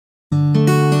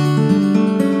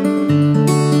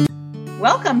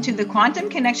Welcome to the Quantum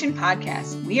Connection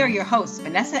Podcast. We are your hosts,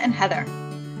 Vanessa and Heather.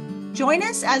 Join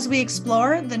us as we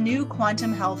explore the new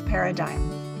quantum health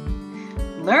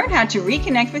paradigm. Learn how to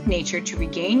reconnect with nature to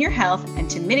regain your health and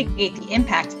to mitigate the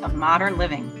impact of modern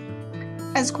living.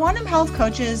 As quantum health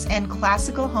coaches and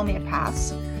classical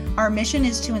homeopaths, our mission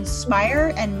is to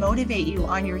inspire and motivate you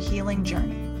on your healing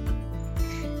journey.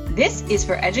 This is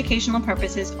for educational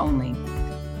purposes only.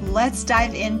 Let's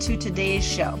dive into today's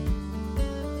show.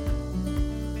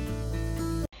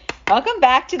 Welcome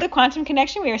back to the Quantum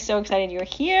Connection. We are so excited you're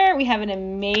here. We have an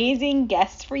amazing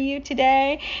guest for you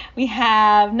today. We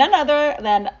have none other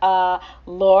than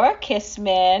Laura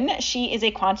Kissmann. She is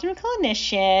a quantum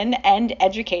clinician and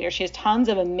educator. She has tons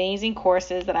of amazing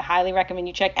courses that I highly recommend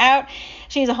you check out.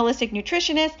 She is a holistic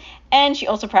nutritionist, and she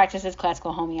also practices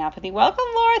classical homeopathy. Welcome,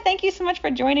 Laura. Thank you so much for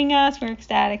joining us. We're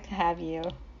ecstatic to have you.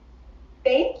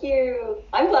 Thank you.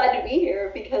 I'm glad to be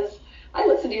here because I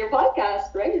listen to your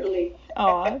podcast regularly.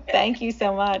 Oh, thank you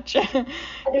so much.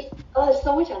 There's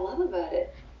so much I love about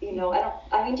it. You know,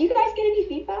 do you guys get any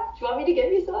feedback? Do you want me to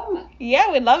give you some? Yeah,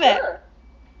 we'd love it.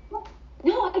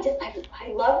 No, I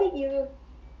love that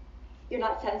you're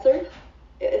not censored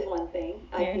is one thing.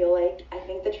 I feel like I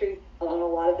think the truth on a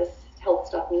lot of this health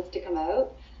stuff needs to come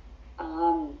out.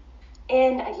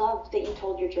 And I love that you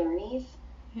told your journeys.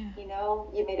 Yeah. You know,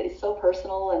 you made it so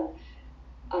personal and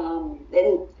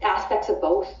aspects of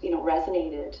both,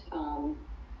 resonated.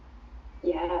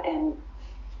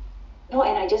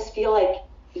 And I just feel like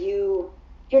you're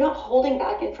not holding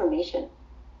back information.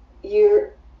 I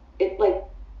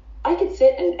could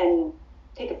sit and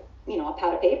take a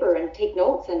pad of paper and take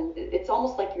notes, and it's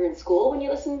almost like you're in school when you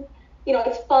listen.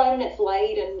 It's fun and it's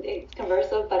light and it's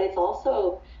conversive, but it's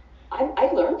also,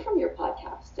 I learned from your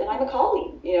podcast, and I'm a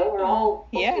colleague. We're all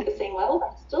at the same level, but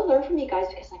I still learn from you guys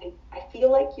because I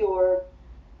feel like you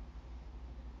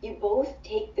both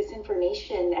take this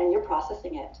information and you're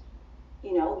processing it.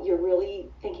 You're really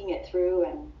thinking it through,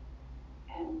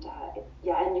 and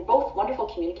you're both wonderful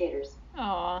communicators.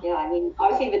 Aww. Yeah,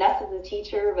 obviously Vanessa's a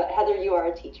teacher, but Heather, you are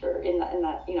a teacher in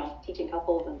that teaching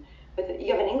couples, and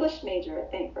you have an English major, I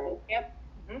think, right? Yep.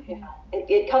 Mm-hmm. Yeah,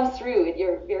 it comes through.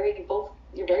 You're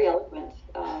very eloquent.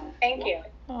 Thank you.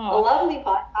 A lovely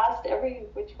podcast every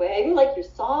which way. I even like your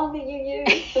song that you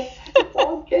use. It's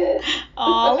all good.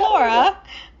 Oh, Laura.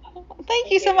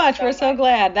 Thank you so much. We're so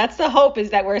glad. That's the hope,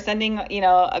 is that we're sending,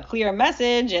 a clear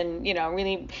message and,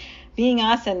 really being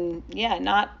us and,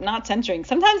 not censoring.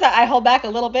 Sometimes I hold back a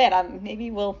little bit.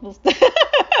 Maybe we'll Oh,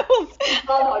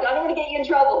 no, I don't want to get you in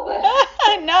trouble. But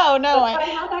No. But I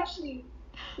have actually,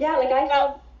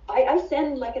 I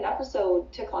send like an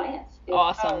episode to clients.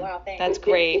 Awesome. Oh, wow, that's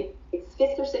great. It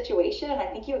fits their situation, and I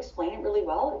think you explain it really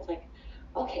well. It's like,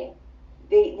 okay,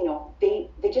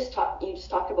 you just talked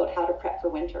about how to prep for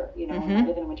winter, and I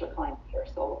live in a winter climate here.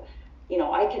 So,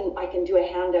 I can do a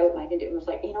handout, and I can do, it was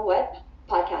like, you know what?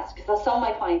 Podcast, because some of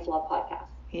my clients love podcasts.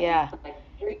 Yeah. I'm like,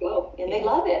 here you go. And they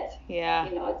love it. Yeah.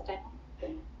 It's time.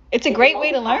 It's a great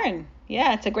way to learn.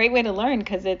 Yeah, it's a great way to learn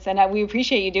because we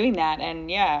appreciate you doing that.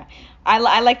 And yeah, I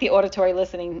like the auditory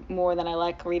listening more than I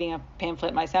like reading a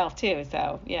pamphlet myself too.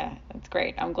 So yeah, that's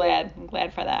great. I'm glad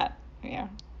for that. Yeah.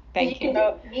 Thank you.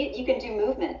 You can do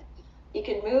movement. You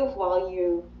can move while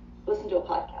you listen to a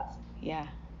podcast. Yeah.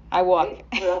 I walk.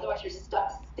 Right? Or otherwise you're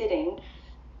stuck sitting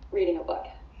reading a book.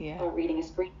 Yeah. Or reading a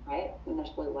screen, right? And there's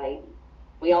blue light.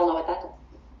 We all know what that does.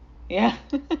 Yeah.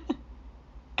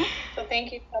 So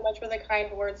thank you so much for the kind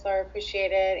words, Laura.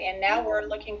 Appreciate it. And now we're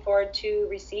looking forward to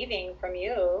receiving from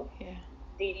you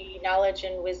the knowledge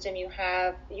and wisdom you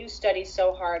have. You study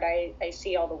so hard. I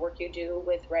see all the work you do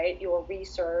with, your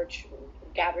research,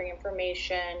 gathering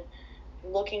information,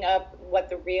 looking up what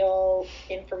the real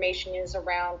information is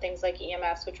around things like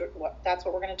EMFs, that's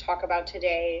what we're going to talk about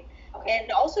today. Okay.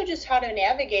 And also just how to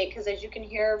navigate, because as you can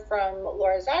hear from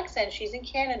Laura's accent, she's in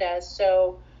Canada.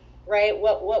 So,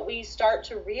 what we start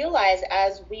to realize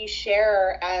as we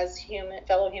share as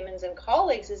fellow humans and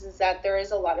colleagues is that there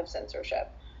is a lot of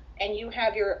censorship. And you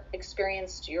have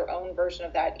experienced your own version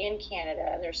of that in Canada.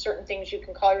 And there's certain things you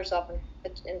can call yourself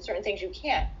and certain things you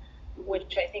can't,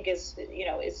 which I think is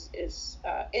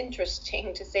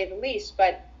interesting to say the least.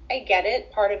 But I get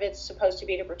it. Part of it's supposed to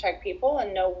be to protect people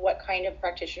and know what kind of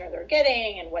practitioner they're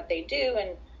getting and what they do.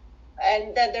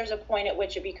 And then there's a point at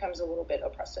which it becomes a little bit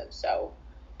oppressive. So,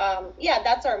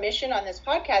 that's our mission on this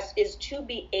podcast, is to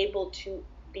be able to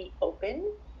be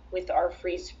open with our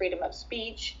freedom of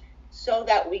speech so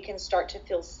that we can start to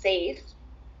feel safe,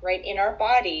 in our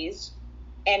bodies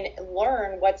and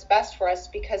learn what's best for us.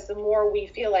 Because the more we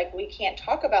feel like we can't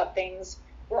talk about things,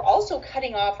 we're also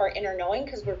cutting off our inner knowing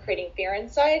because we're creating fear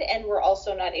inside, and we're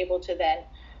also not able to then,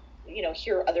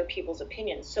 hear other people's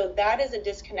opinions. So that is a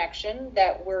disconnection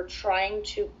that we're trying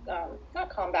to, not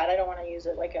combat, I don't want to use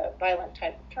it like a violent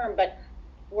type of term, but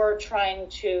we're trying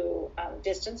to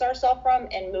distance ourselves from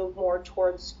and move more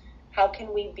towards how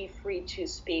can we be free to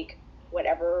speak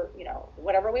whatever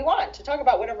we want, to talk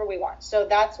about whatever we want. So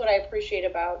that's what I appreciate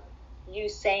about you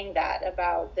saying that,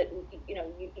 about that,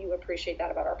 you appreciate that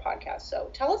about our podcast. So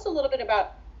tell us a little bit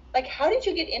about, like, how did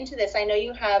you get into this? I know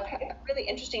you have a really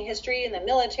interesting history in the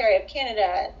military of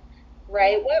Canada,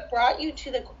 right? What brought you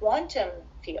to the quantum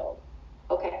field?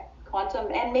 Okay,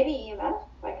 quantum and maybe EMF.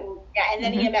 Yeah, and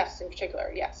then EMFs in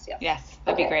particular. Yes,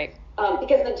 that'd be great.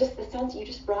 Because the sense, you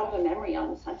just brought up a memory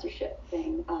on the censorship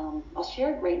thing. I'll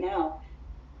share it right now.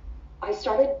 I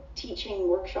started teaching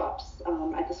workshops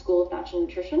at the School of Natural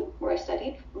Nutrition, where I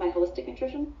studied my holistic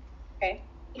nutrition. Okay.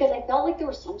 Because I felt like there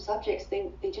were some subjects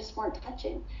they just weren't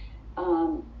touching.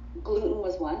 Gluten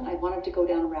was one. I wanted to go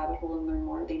down a rabbit hole and learn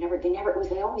more. They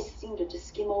always seemed to just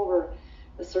skim over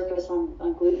the surface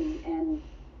on gluten, and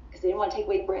because they didn't want to take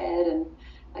away bread, and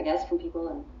I guess from people.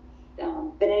 And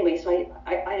but anyway, so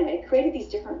I created these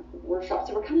different workshops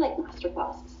that were kind of like master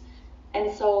classes. And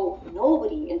so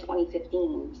nobody in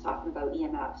 2015 was talking about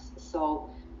EMFs. So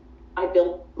I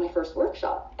built my first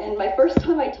workshop. And my first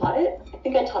time I taught it, I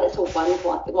think I taught it to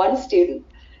one student.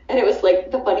 And it was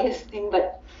like the funniest thing,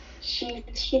 but she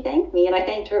thanked me and I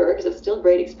thanked her because it was still a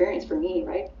great experience for me,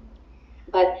 right?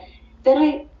 But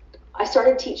then I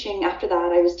started teaching. After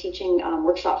that, I was teaching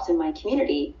workshops in my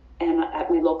community and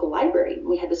at my local library.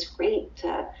 We had this great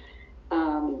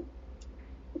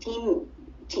team.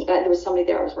 There was somebody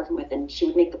there I was working with, and she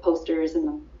would make the posters,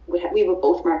 and we would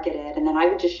both market it, and then I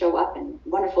would just show up in a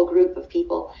wonderful group of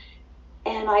people.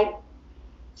 And I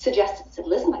said,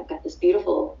 listen, I've got this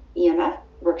beautiful EMF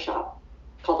workshop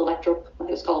called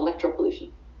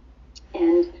electropollution.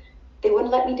 And they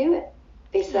wouldn't let me do it.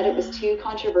 They said it was too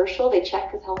controversial. They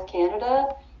checked with Health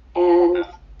Canada, and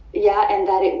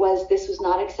that this was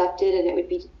not accepted, and it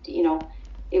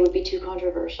would be too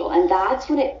controversial. And that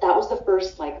was the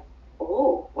first, like,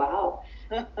 oh, wow.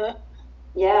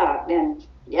 Yeah. And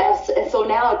yes. And so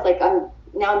now it's like,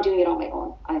 I'm doing it on my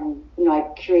own. I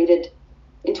created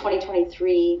in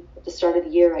 2023, at the start of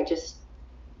the year, I just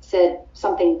said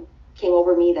something came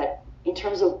over me that in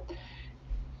terms of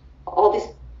all this,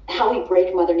 how we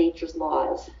break Mother Nature's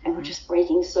laws, and we're just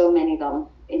breaking so many of them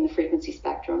in the frequency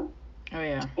spectrum. Oh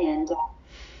yeah. And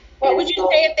what would you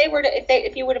say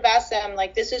if you would have asked them,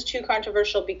 like, this is too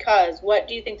controversial because, what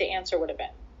do you think the answer would have been?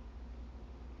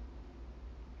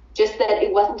 Just that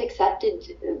it wasn't accepted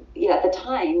at the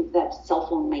time that cell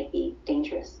phone might be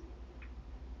dangerous,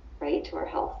 right, to our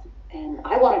health. And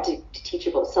I wanted to teach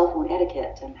about cell phone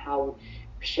etiquette and how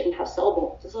we shouldn't have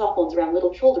cell phones around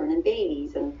little children and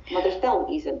babies and mothers'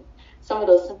 bellies and some of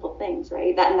those simple things,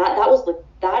 right? That was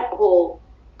that whole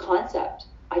concept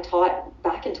I taught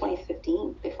back in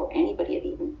 2015 before anybody had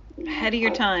even ahead of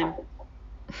your time.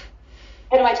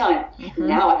 Ahead of my time. Mm-hmm.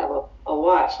 Now I have a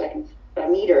watch that can. A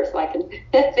meter, so I can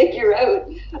figure out,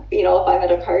 if I'm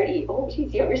at a party, oh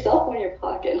geez, you have your cell phone in your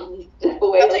pocket. I'll just step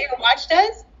away. That's what your watch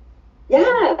does?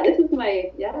 Yeah, this is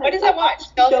my, What does that watch?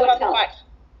 Tell us about the watch.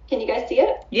 Can you guys see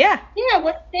it? Yeah. Yeah,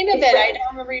 what's the name of it? I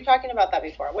don't remember you talking about that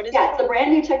before. What is it? Yeah, it's a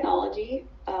brand new technology.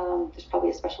 There's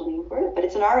probably a special name for it, but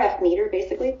it's an RF meter,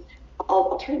 basically.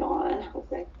 I'll turn it on.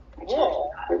 Hopefully I charge the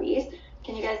batteries.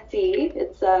 Can you guys see?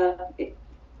 It's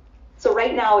so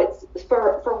right now it's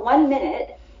for 1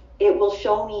 minute. It will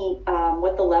show me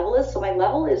what the level is. So my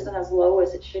level isn't as low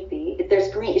as it should be. If there's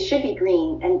green, it should be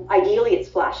green, and ideally it's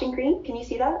flashing green. Can you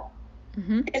see that?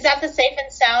 Mm-hmm. Is that the Safe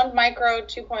and Sound Micro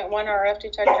 2.1 RF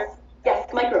detector?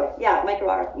 Yes, micro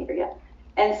RF meter, yeah.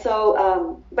 And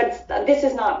so, but this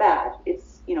is not bad.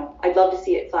 It's, I'd love to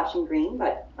see it flashing green,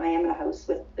 but I am in a house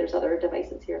there's other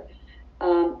devices here,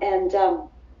 and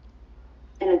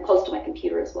I'm close to my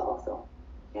computer as well. So,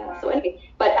 yeah. Wow. So anyway,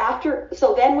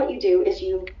 so then what you do is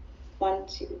 1,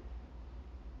 2.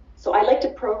 So I like to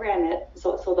program it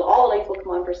so all the lights will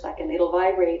come on for a second. It'll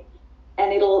vibrate,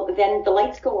 and then the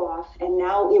lights go off, and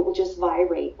now it will just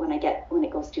vibrate when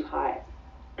it goes too high.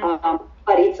 Mm-hmm.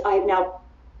 But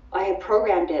I have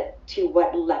programmed it to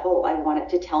what level I want it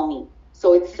to tell me.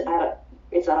 So it's at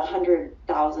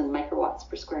 100,000 microwatts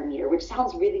per square meter, which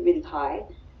sounds really, really high,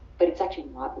 but it's actually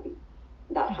not really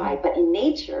that high. But in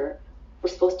nature,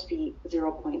 we're supposed to be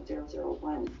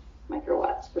 0.001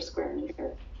 microwatts per square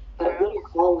meter, but we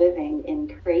are all living in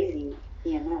crazy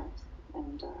EMFs,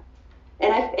 and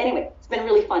anyway, it's been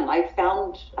really fun. I've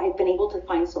been able to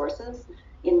find sources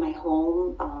in my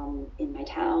home, in my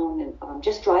town, and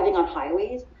just driving on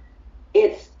highways,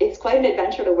 it's quite an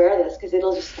adventure to wear this, because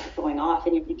it'll just start going off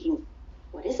and you're thinking,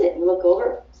 what is it? And you look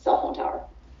over, cell phone tower.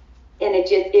 And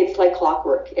it's like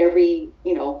clockwork. Every,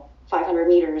 500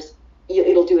 meters,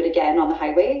 it'll do it again on the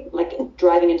highway, like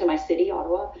driving into my city,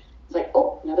 Ottawa. It's like,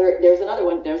 oh, there's another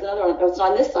one. It's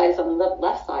on this side, it's on the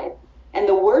left side. And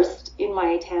the worst in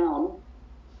my town,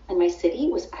 in my city,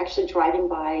 was actually driving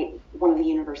by one of the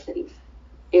universities.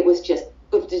 It was just,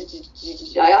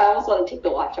 I almost want to take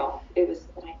the watch off. It was,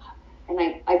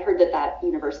 I've heard that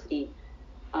university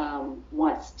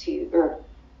wants to, or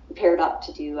paired up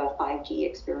to do a 5G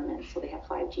experiment. So they have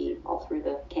 5G all through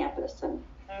the campus, and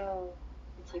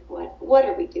it's like, what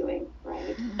are we doing,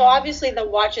 right? So obviously the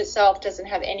watch itself doesn't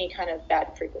have any kind of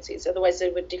bad frequencies, otherwise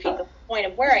it would defeat the point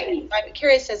of wearing it. I'm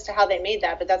curious as to how they made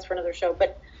that, but that's for another show.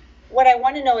 But what I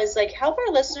want to know is, like, help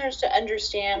our listeners to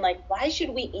understand, like, why should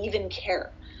we even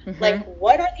care? Like,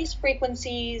 what are these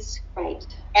frequencies? Right.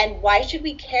 And why should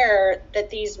we care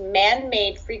that these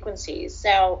man-made frequencies,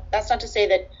 now that's not to say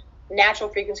that natural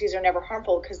frequencies are never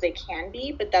harmful, because they can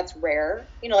be, but that's rare.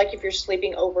 Like if you're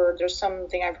sleeping over, there's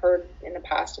something I've heard in the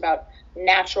past about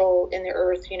natural in the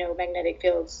earth, magnetic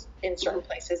fields in certain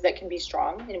places that can be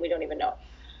strong and we don't even know.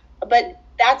 But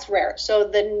that's rare. So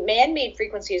the man-made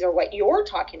frequencies are what you're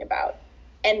talking about.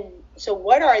 And so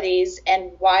what are these,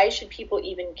 and why should people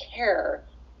even care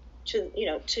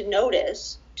to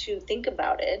notice, to think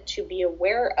about it, to be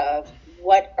aware of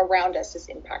what around us is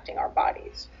impacting our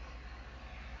bodies?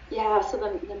 Yeah, so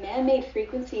the man-made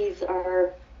frequencies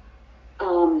are,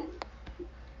 man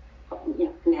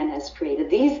has created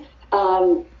these,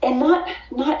 and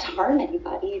not to harm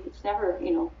anybody. It's never,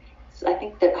 I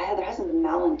think that there hasn't been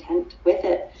malintent with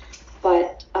it,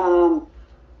 but,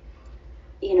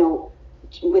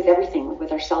 with everything, with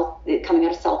coming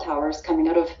out of cell towers, coming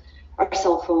out of our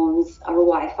cell phones, our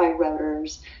Wi-Fi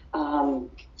routers,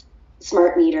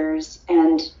 smart meters,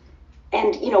 and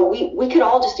we could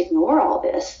all just ignore all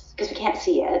this because we can't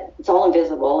see it. It's all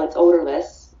invisible. It's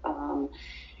odorless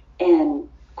and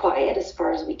quiet as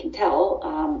far as we can tell.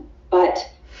 But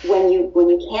when you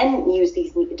can use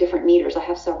these different meters, I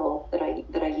have several that I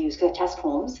use because I test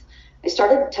homes. I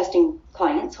started testing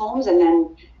clients' homes, and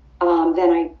then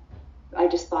I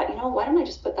just thought, why don't I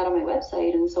just put that on my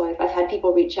website? And so I've had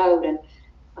people reach out, and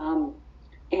I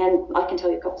can tell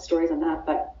you a couple stories on that,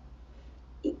 but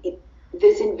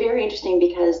this is very interesting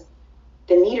because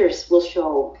the meters will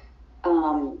show,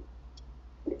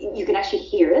 you can actually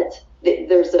hear it.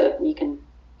 There's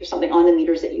something on the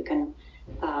meters that you can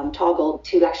toggle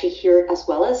to actually hear it as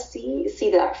well as see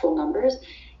the actual numbers.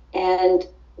 And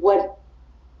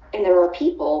there are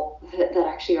people that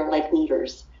actually are like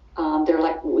meters. They're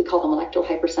like, we call them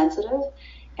electro-hypersensitive.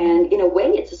 And in a way,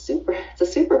 it's a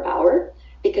superpower,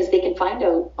 because they can find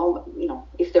out,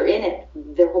 if they're in it,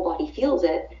 their whole body feels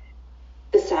it.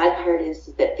 The sad part is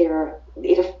that it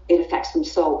affects them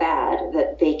so bad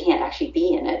that they can't actually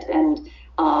be in it, and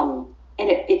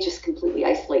it just completely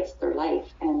isolates their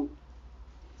life. And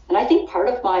I think part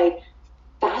of my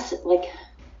I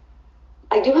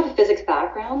do have a physics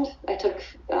background. I took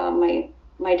my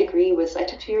degree I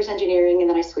took 2 years engineering, and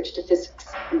then I switched to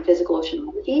physics and physical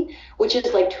oceanography, which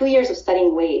is like 2 years of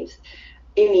studying waves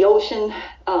in the ocean.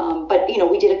 But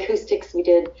we did acoustics, we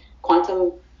did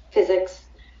quantum physics,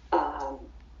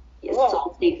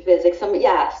 solid state physics, stuff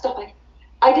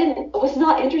I was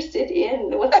not interested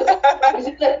in whatsoever. I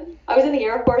was in the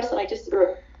Air Force, and I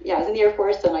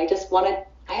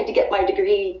had to get my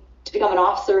degree to become an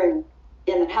officer and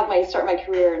start my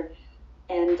career.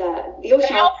 And the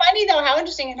ocean. How funny though, how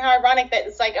interesting and how ironic that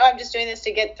it's like, I'm just doing this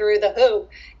to get through the hoop,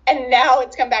 and now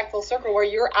it's come back full circle where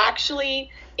you're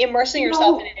actually immersing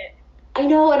yourself in it. I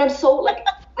know, and I'm so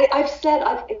I've said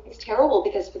it's terrible,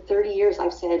 because for 30 years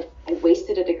I've said I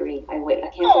wasted a degree. I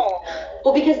can't.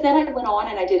 Well, because then I went on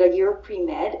and I did a year of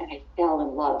pre-med, and I fell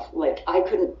in love. Like, I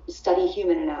couldn't study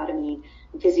human anatomy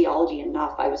and physiology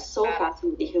enough. I was so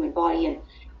fascinated with the human body, and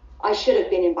I should have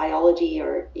been in biology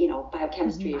or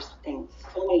biochemistry or something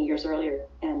so many years earlier.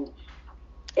 And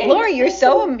Laura, you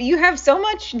have so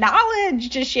much knowledge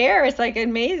to share. It's like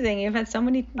amazing. You've had so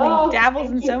many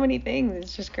dabbles in so many things.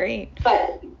 It's just great.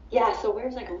 But yeah, so where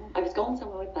was I going? I was going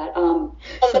somewhere with that.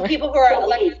 The people who are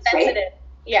electrosensitive. Right?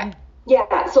 Yeah.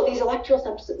 Yeah. So these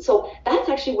electrosensitive. So that's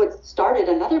actually what started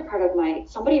another part of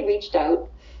somebody reached out,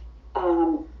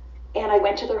 and I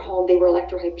went to their home. They were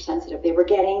electro-hypersensitive. They were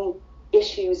getting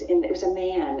issues it was a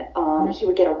man. He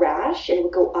would get a rash, and it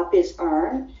would go up his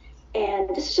arm.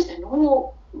 And this is just a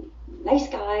normal, nice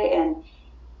guy, and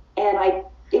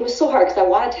it was so hard because I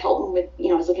wanted to help him with,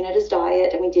 I was looking at his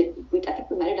diet, and I think we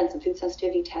might have done some food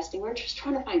sensitivity testing. We were just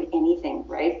trying to find anything,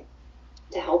 right?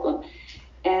 to help him.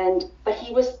 But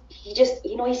he just,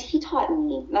 he taught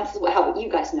me, and that's how you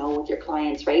guys know with your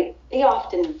clients, right? They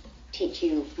often teach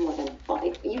you more than, well,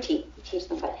 you teach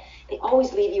them, but they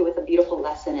always leave you with a beautiful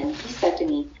lesson. And he said to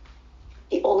me,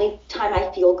 the only time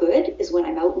I feel good is when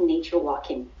I'm out in nature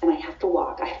walking, and I have to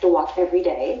walk. I have to walk every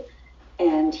day.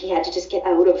 And he had to just get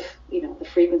out of, the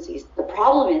frequencies. The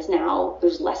problem is now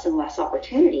there's less and less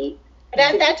opportunity. But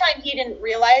at that time, he didn't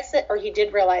realize it, or he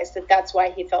did realize that that's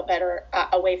why he felt better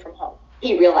away from home.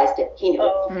 He realized it. He knew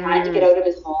it. He had to get out of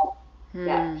his home.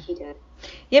 Yeah, he did.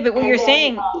 Yeah, but what you're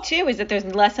saying, too, is that there's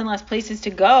less and less places to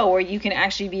go where you can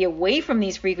actually be away from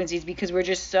these frequencies because we're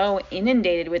just so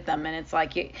inundated with them. And it's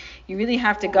like you really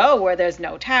have to go where there's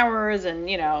no towers and,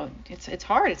 it's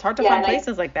hard. It's hard to find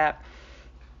places like that.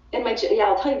 And I'll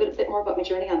tell you a bit more about my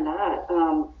journey on that.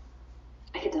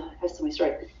 I could have so many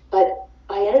stories. But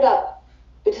I ended up,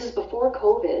 this is before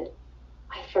COVID,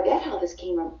 I forget how this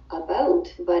came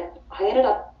about, but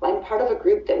I'm part of a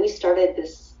group that we started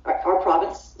our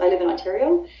province, I live in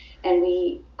Ontario, and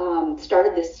we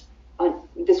started this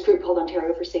group called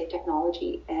Ontario for Safe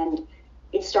Technology. And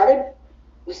it started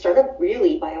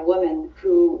really by a woman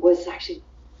who was actually,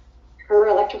 her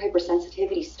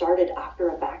electrohypersensitivity started after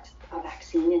a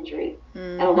vaccine injury.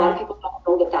 And a lot of people don't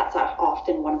know that that's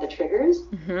often one of the triggers.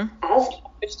 As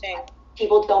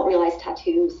people don't realize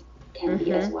tattoos can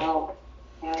be as well.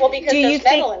 Well, because there's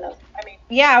metal in those.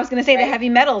 Yeah, I was going to say the heavy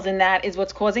metals in that is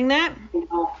what's causing that.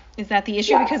 Is that the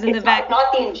issue? Because in the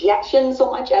not the injection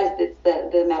so much as it's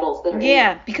the metals that are in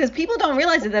it. Because people don't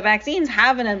realize that the vaccines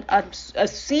have an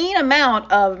obscene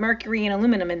amount of mercury and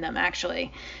aluminum in them.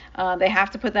 Actually, they have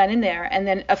to put that in there, and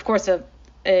then of course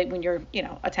when you're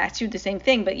a tattoo, the same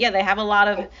thing. But yeah, they have a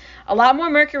lot more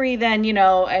mercury than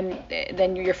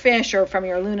than your fish or from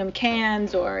your aluminum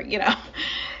cans or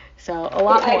So a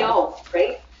lot more. I know,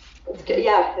 right? It's good.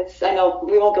 Yeah, I know.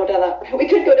 We won't go down that. We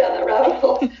could go down that rabbit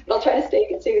hole, but I'll try to stay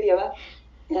with you.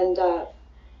 And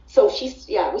so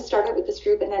we started with this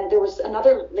group, and then there was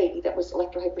another lady that was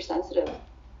electrohypersensitive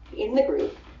in the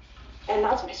group, and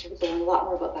that's when I started to learn a lot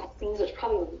more about vaccines, which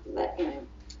probably learned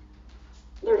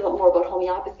a lot more about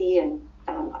homeopathy and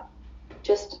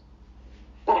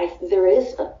there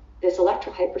is this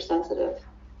electrohypersensitive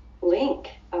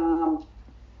link,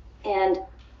 and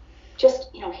just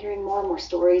hearing more and more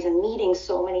stories and meeting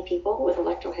so many people with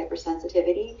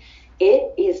electrohypersensitivity,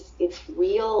 it's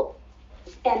real.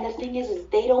 And the thing is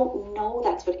they don't know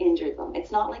that's what injured them.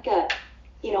 It's not like a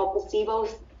placebo,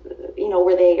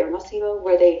 where they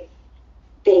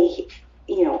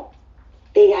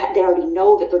already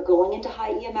know that they're going into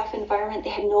high EMF environment.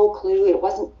 They had no clue. It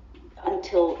wasn't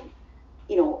until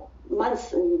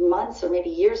months and months or maybe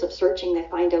years of searching they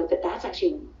find out that that's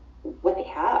actually what they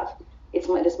have. It's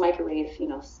this microwave,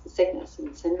 sickness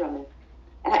and syndrome.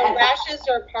 So rashes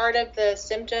are part of the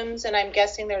symptoms, and I'm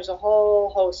guessing there's a whole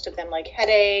host of them, like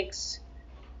headaches,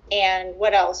 and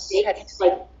what else?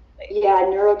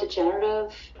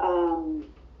 Neurodegenerative,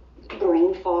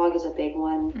 brain fog is a big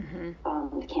one.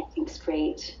 I can't think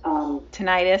straight.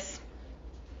 Tinnitus.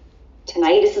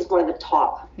 Tinnitus is one of the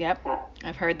top. Yep,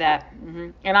 I've heard that.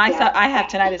 And I have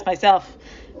tinnitus myself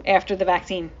after the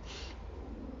vaccine.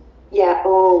 Yeah.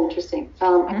 Oh, interesting.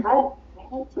 I had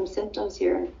some symptoms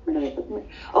here.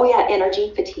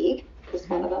 Energy fatigue is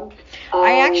one of them.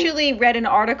 I actually read an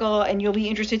article, and you'll be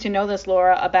interested to know this,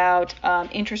 Laura, about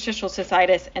interstitial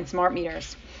cystitis and smart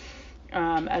meters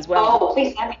as well. Oh,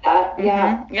 please send me that.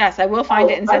 Yeah. Yes, I will find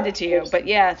it and send it to you. But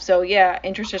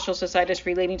interstitial cystitis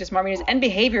relating to smart meters and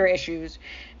behavior issues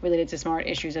related to smart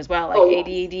issues as well, like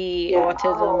ADD, autism.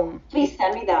 Oh, please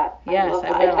send me that. Yes,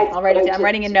 I will. I'll write it down. I'm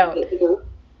writing a note.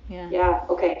 Yeah.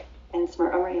 Okay. And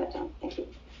smart. I'm writing that down. Thank you.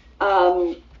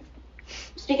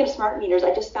 Speaking of smart meters,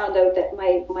 I just found out that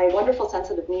my wonderful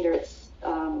sensitive meter, it's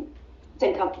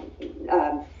same company,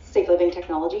 Safe Living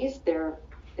Technologies. They're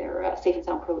Safe and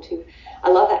Sound Pro 2. I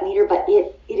love that meter, but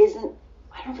it isn't.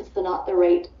 I don't know if it's not the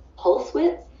right pulse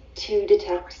width to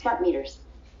detect smart meters.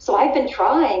 So I've been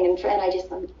trying, and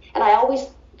I always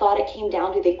thought it came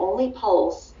down to they only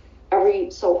pulse every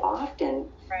so often.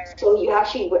 Right. So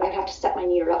I'd have to set my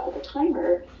meter up with a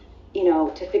timer,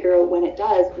 to figure out when it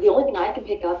does. The only thing I can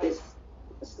pick up is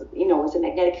a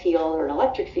magnetic field or an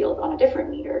electric field on a different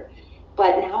meter.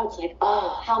 But now it's like,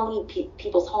 how many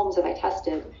people's homes have I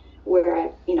tested where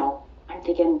I'm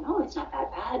thinking, it's not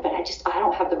that bad, but I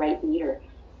don't have the right meter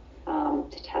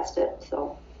to test it.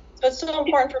 So it's so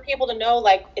important for people to know,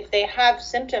 like, if they have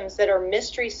symptoms that are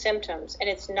mystery symptoms, and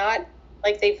it's not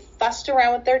like they fussed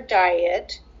around with their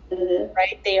diet.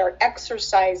 Right? They are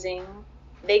exercising.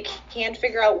 They can't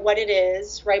figure out what it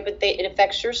is, right? But it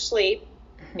affects your sleep.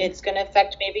 It's going to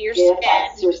affect maybe your skin.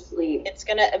 Your sleep. It's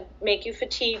going to make you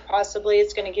fatigued, possibly.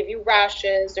 It's going to give you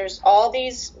rashes. There's all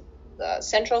these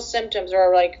central symptoms,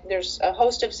 or like there's a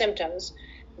host of symptoms.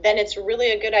 Then it's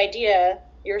really a good idea,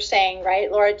 you're saying,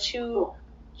 right, Laura, to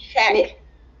check.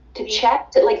 To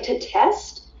test.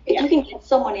 If you can get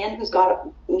someone in who's got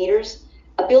meters,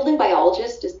 a building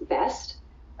biologist is the best.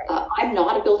 I'm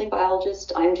not a building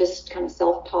biologist. I'm just kind of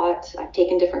self-taught. I've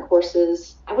taken different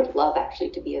courses. I would love actually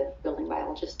to be a building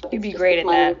biologist. You'd be great at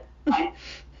that.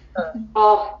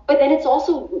 But then it's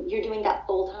also, you're doing that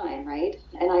full time, right?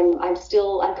 And I'm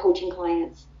coaching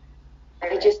clients.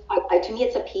 To me,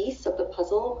 it's a piece of the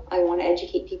puzzle I want to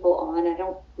educate people on. I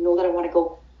don't know that I want to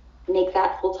go make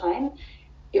that full time.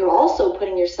 You're also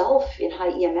putting yourself in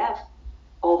high EMF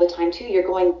all the time too. You're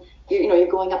going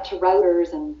up to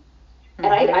routers and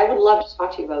I would love to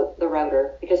talk to you about the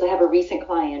router, because I have a recent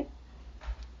client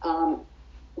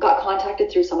got contacted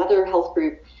through some other health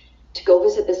group to go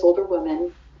visit this older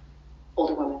woman.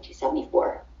 She's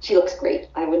 74. She looks great.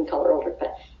 I wouldn't call her older,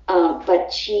 but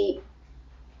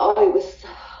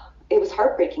it was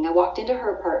heartbreaking. I walked into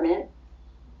her apartment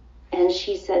and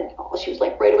she said, she was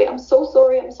like right away, I'm so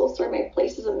sorry. My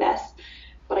place is a mess,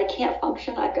 but I can't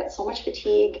function. I've got so much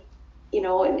fatigue.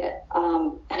 And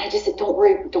I just said, don't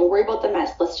worry about the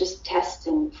mess. Let's just test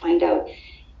and find out.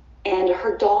 And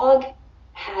her dog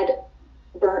had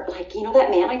burnt, that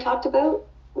man I talked about,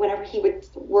 whenever he would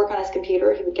work on his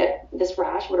computer, he would get this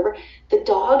rash, whatever. The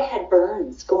dog had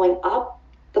burns going up.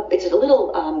 It's a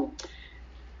little,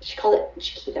 she called it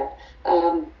Chiquita.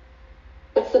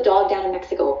 What's the dog down in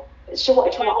Mexico?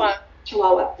 Chihuahua.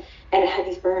 And it had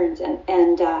these burns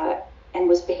and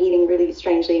was behaving really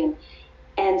strangely.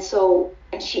 And so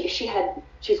she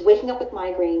was waking up with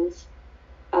migraines,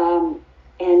 and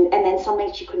then some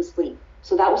nights she couldn't sleep.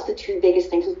 So that was the two biggest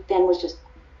things. Then was just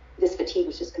this fatigue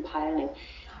was just compiling.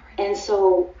 And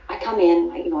so I come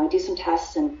in, I do some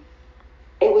tests, and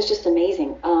it was just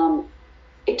amazing.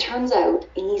 It turns out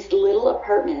in these little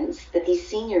apartments that these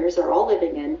seniors are all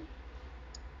living in,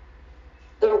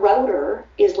 the router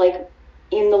is like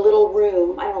in the little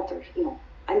room. I don't know if they're,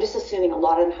 I'm just assuming a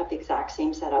lot of them have the exact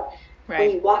same setup. Right.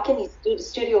 When you walk in these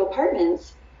studio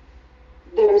apartments,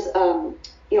 there's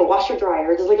washer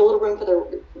dryer. There's like a little room for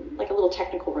like a little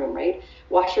technical room, right?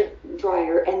 Washer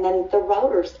dryer, and then the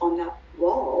router's on that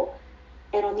wall,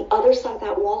 and on the other side of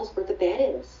that wall is where the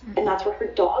bed is, and that's where her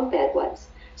dog bed was.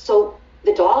 So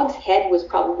the dog's head was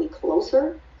probably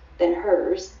closer than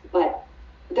hers, but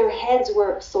their heads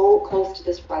were so close to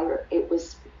this router. It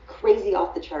was crazy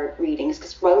off the chart readings,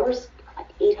 because routers are like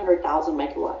 800,000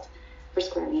 megawatts per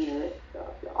square meter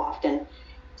often.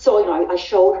 So I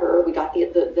showed her, we got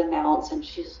the amounts, and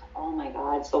she's like, oh my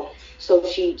god. So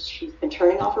she's been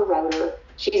turning off her router.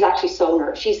 She's actually so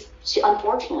nervous. She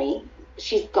unfortunately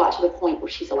she's got to the point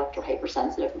where she's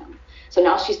electro-hypersensitive now. So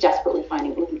now she's desperately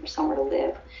looking for somewhere to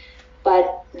live.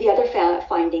 But the other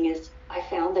finding is, I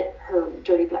found that her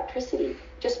dirty electricity,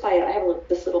 just by, I have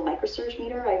this little microsurge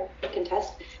meter I can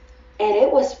test, and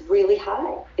it was really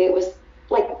high. It was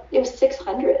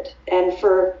 600, and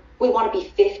we want to be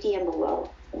 50 and below.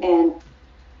 And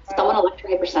someone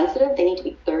electro-hypersensitive, they need to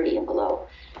be 30 and below.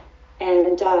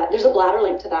 And there's a bladder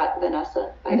link to that,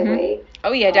 Vanessa, by the way.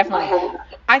 Oh, yeah, definitely.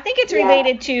 I think it's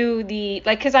related to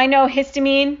because I know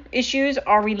histamine issues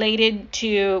are related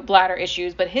to bladder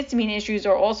issues, but histamine issues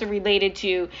are also related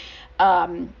to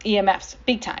EMFs,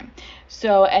 big time.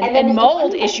 So, and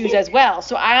mold issues as well.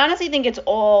 So I honestly think it's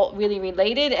all really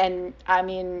related, and I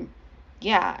mean,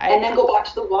 yeah. And then go back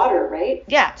to the water, right?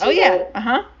 Yeah. So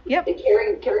Yep.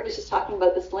 Carrie was just talking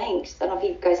about this link. I don't know if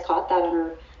you guys caught that on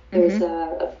her. There was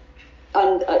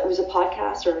it was a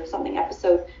podcast or something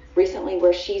episode recently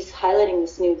where she's highlighting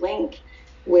this new link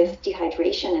with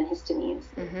dehydration and histamines.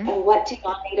 And what do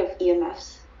non-native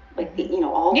EMFs,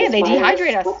 all they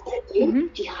dehydrate us. What does it do?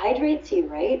 Dehydrates you,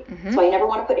 right? So I never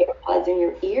want to put AirPods in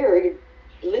your ear.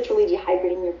 You're literally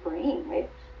dehydrating your brain, right?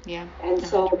 Yeah. And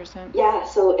 100%.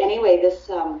 so anyway, this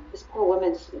poor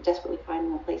woman's desperately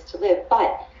finding a place to live.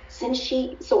 But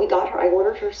we got her, I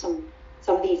ordered her some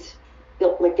of these,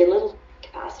 like the little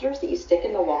capacitors that you stick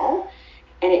in the wall,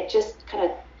 and it just kind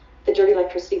of, the dirty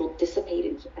electricity will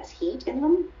dissipate as heat in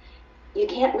them. You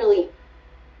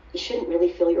shouldn't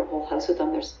really fill your whole house with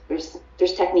them.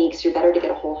 There's techniques. You're better to get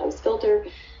a whole house filter,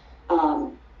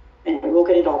 and we won't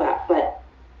get into all that. But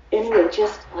anyway,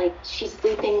 just like she's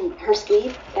sleeping, her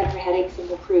sleep and her headaches have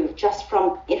improved just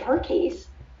from, in her case,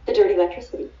 the dirty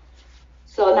electricity.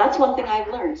 So, and that's one thing I've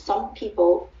learned. Some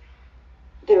people,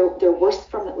 they're worse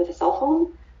from it with a cell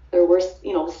phone. They're worse,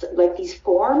 like these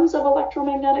forms of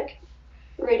electromagnetic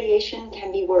radiation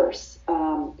can be worse.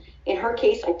 in her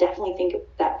case, I definitely think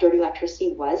that dirty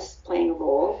electricity was playing a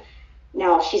role.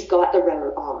 Now she's got the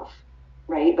router off,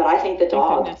 right? But I think the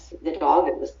dog,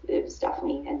 it was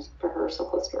definitely, and for her, so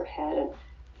close to her head. And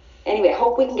anyway, I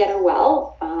hope we can get her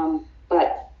well.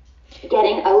 But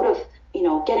getting out of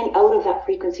that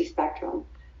frequency spectrum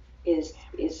is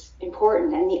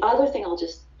important. And the other thing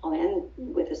I'll end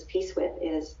with this piece with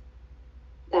is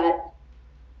that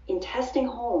in testing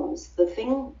homes, the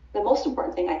most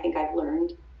important thing I think I've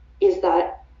learned is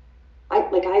that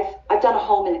I've done a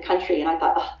home in the country, and I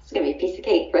thought, oh, it's gonna be a piece of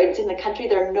cake, right? It's in the country.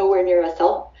 They're nowhere near a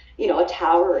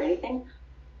tower or anything.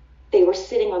 They were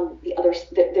sitting on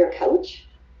their couch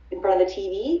in front of the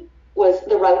TV.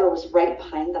 The router was right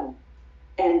behind them,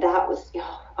 and that was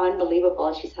unbelievable.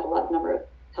 And she's had a number of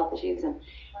health issues,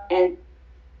 and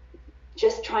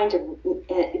just trying to.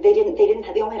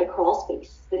 They only had a crawl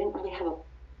space. They didn't really have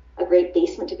a great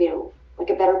basement to be a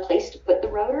better place to put the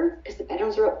router, because the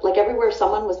bedrooms were like everywhere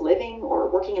someone was living or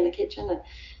working in the kitchen. And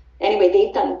anyway,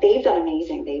 they've done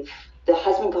amazing. The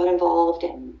husband got involved,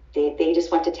 and they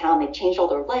just went to town. They changed all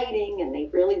their lighting, and they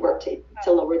really worked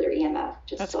to lower their EMF.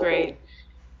 That's so great. Good.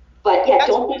 But yeah,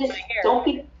 don't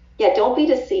be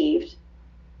deceived.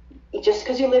 Just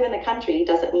because you live in the country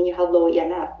doesn't mean you have low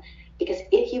EMF, because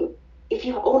if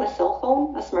you own a cell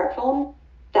phone, a smartphone,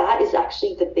 that is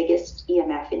actually the biggest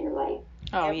EMF in your life.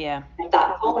 Oh, yeah. If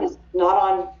that phone is not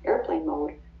on airplane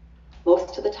mode,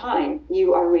 most of the time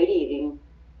you are radiating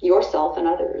yourself and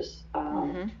others.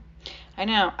 I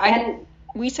know.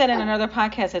 We said in another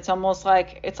podcast, it's almost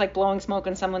like blowing smoke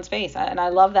in someone's face. And I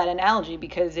love that analogy,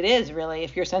 because it is really,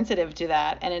 if you're sensitive to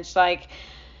that. And it's like,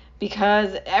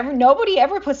 because nobody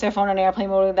ever puts their phone on airplane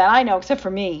mode that I know, except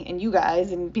for me and you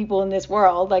guys and people in this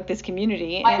world, like this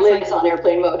community. Mine lives on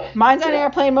airplane mode. Mine's on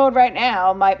airplane mode right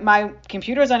now. My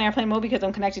computer's on airplane mode because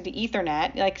I'm connected to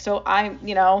Ethernet. So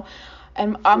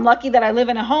and I'm lucky that I live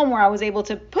in a home where I was able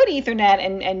to put Ethernet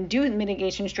and do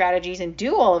mitigation strategies and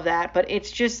do all of that. But it's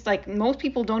just like most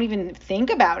people don't even think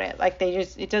about it. Like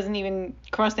it doesn't even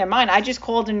cross their mind. I just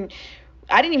called and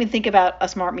I didn't even think about a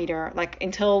smart meter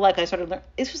until I started learning.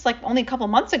 This was only a couple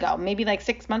months ago, maybe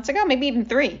 6 months ago, maybe even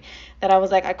 3, that I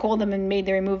was I called them and made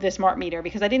them remove the smart meter,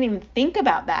 because I didn't even think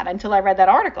about that until I read that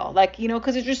article.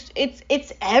 Because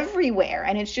it's everywhere,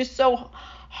 and it's just so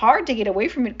hard to get away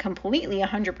from it completely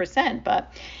 100%.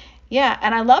 But yeah,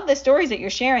 and I love the stories that you're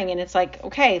sharing, and it's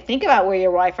okay, think about where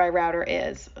your Wi-Fi router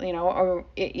is,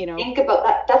 think about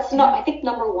that. That's not, I think,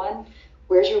 number one,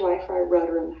 where's your Wi-Fi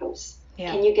router in the house?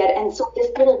 Yeah. Can you get, and so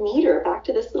this little meter, back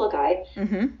to this little guy,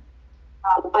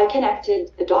 I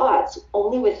connected the dots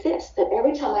only with this, that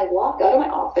every time I walk out of my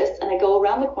office and I go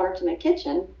around the corner to my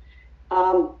kitchen,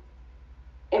 and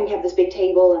we have this big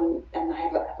table, and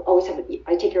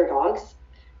I take care of dogs,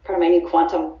 part of my new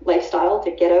quantum lifestyle,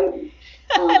 to get out.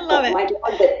 I love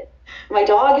it. My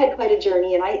dog had quite a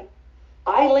journey, and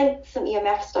I linked some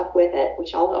EMF stuff with it,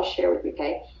 which I'll share with you,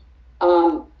 okay?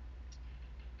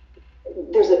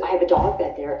 I have a dog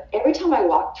bed there. Every time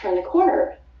I turn the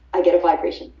corner, I get a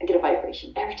vibration.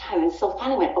 Every time. And so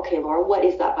finally I went, okay, Laura, what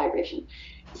is that vibration?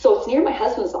 So it's near my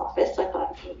husband's office. So I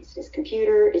thought, okay, is it his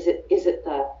computer?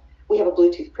 We have a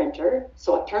Bluetooth printer.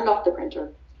 So I turned off the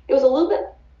printer. It was a little bit,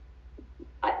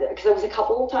 because there was a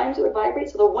couple of times it would vibrate.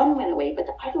 So the one went away, but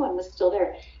the other one was still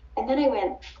there. And then I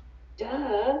went,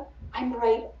 duh,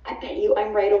 I bet you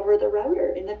I'm right over the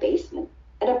router in the basement.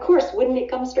 And of course, wouldn't it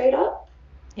come straight up?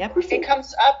 Yep. It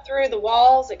comes up through the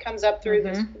walls. It comes up through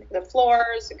the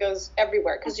floors. It goes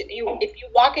everywhere. Because if you're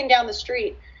walking down the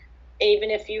street, even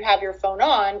if you have your phone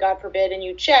on, God forbid, and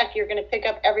you check, you're going to pick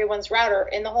up everyone's router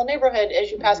in the whole neighborhood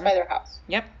as you pass by their house.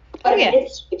 Yep. But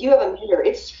if you have a meter,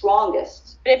 it's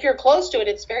strongest. But if you're close to it,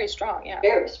 it's very strong. Yeah.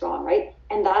 Very strong, right?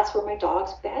 And that's where my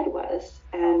dog's bed was.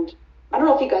 And I don't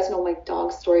know if you guys know my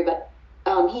dog's story, but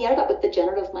he ended up with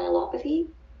degenerative myelopathy,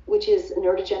 which is a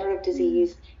neurodegenerative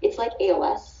disease. It's like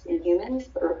ALS in humans,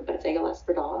 but it's ALS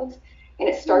for dogs. And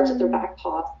it starts at their back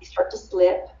paws. They start to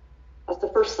slip. That's the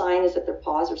first sign, is that their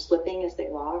paws are slipping as they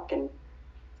walk. And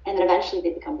then eventually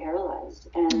they become paralyzed.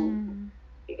 And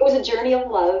it was a journey of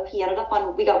love. He ended up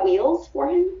we got wheels for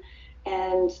him.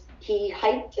 And he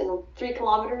hiked 3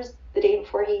 kilometers the day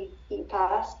before he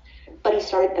passed. But he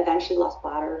eventually lost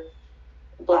bladder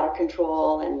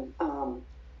control. And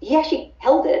he actually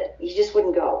held it. He just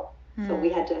wouldn't go. So we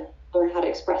had to learn how to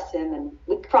express him, and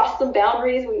we crossed some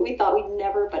boundaries we thought we'd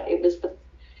never, but it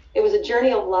was a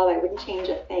journey of love. I wouldn't change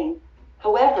a thing.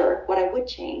 However, what I would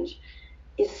change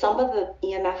is some of the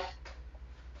EMF,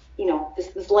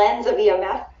 this lens of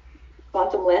EMF,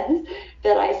 quantum lens,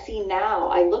 that I see now.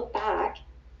 I look back,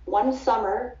 one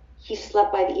summer he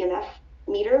slept by the EMF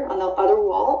meter on the other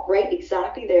wall, right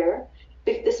exactly there.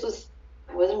 I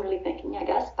wasn't really thinking, I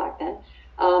guess, back then,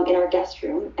 in our guest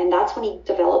room. And that's when he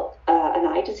developed an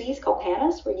eye disease called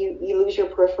PANIS, where you lose your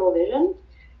peripheral vision.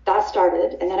 That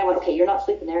started. And then I went, okay, you're not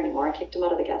sleeping there anymore. I kicked him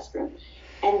out of the guest room.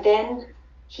 And then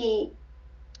he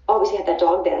obviously had that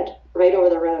dog bed right over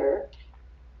the router.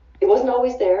 It wasn't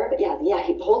always there, but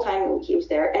the whole time he was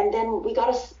there. And then we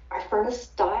got our furnace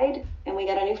died, and we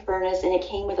got a new furnace, and it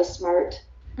came with a smart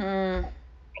thermostat.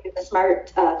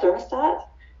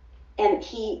 And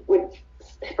he would,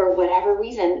 for whatever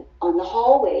reason, on the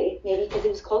hallway, maybe because he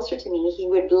was closer to me, he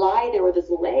would lie there with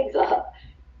his legs up.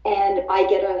 And I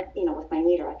get with my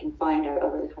meter, I can find a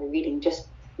really high reading. Just,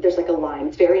 there's like a line.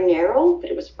 It's very narrow, but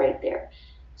it was right there.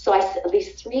 So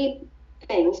these three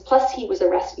things, plus he was a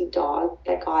rescue dog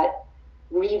that got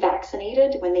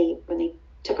revaccinated when they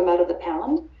took him out of the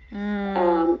pound.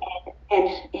 And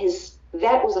his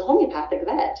vet was a homeopathic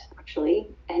vet, actually.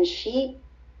 And she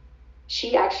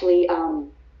actually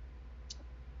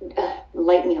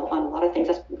lightened me on a lot of things.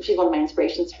 She's one of my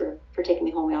inspirations for taking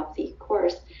the homeopathy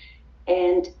course.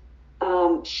 And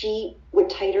she would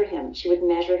titer him. She would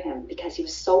measure him because he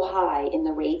was so high in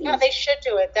the rabies. No, they should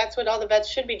do it. That's what all the vets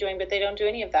should be doing, but they don't do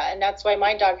any of that. And that's why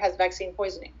my dog has vaccine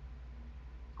poisoning.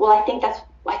 Well, I think I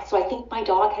think my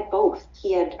dog had both.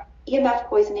 He had EMF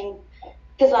poisoning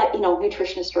because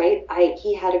nutritionist, right?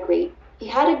 He had a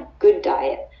good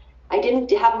diet. I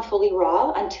didn't have him fully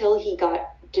raw until he got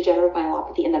degenerative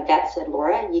myelopathy, and the vet said,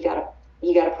 Laura, you gotta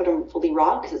put him fully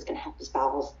raw because it's gonna help his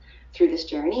bowels through this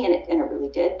journey, and it really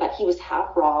did. But he was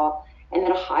half raw, and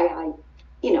then a high, a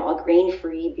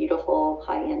grain-free, beautiful,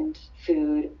 high-end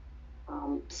food.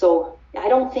 So I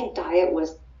don't think diet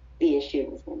was the issue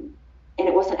with him, and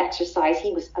it wasn't exercise.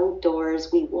 He was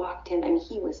outdoors. We walked him. I mean,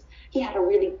 he had a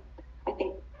really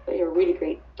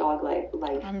great dog life.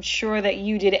 I'm sure that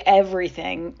you did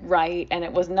everything right, and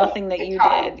it was nothing that you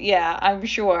did. Yeah, I'm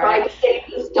sure. I tried to save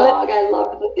this dog. I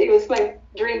loved it. It was my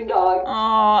dream dog.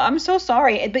 Oh, I'm so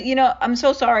sorry. But, I'm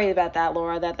so sorry about that,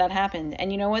 Laura, that happened. And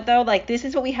you know what, though? Like, this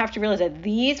is what we have to realize, that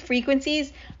these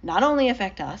frequencies not only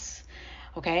affect us,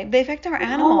 okay? They affect our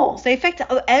animals. They affect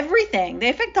everything. They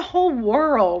affect the whole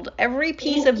world, every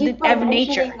piece of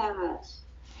nature. That.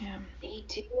 Yeah. They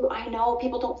do. I know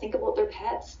people don't think about their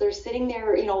pets. They're sitting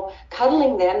there,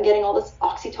 cuddling them, getting all this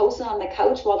oxytocin on the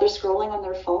couch while they're scrolling on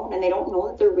their phone, and they don't know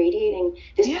that they're radiating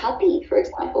this puppy, for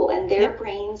example, and their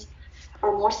brains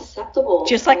are more susceptible.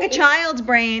 Just like a child's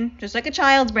brain.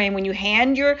 When you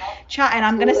hand your child, and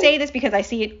I'm going to say this because I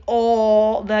see it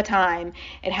all the time.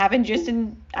 It happened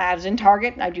I was in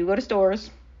Target. I do go to stores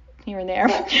here and there.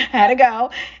 I had to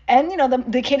go. And,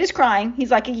 the kid is crying.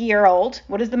 He's like a year old.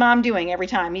 What is the mom doing every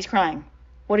time he's crying?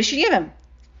 What does she give him?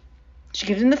 She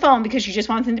gives him the phone because she just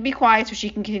wants him to be quiet so she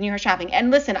can continue her shopping.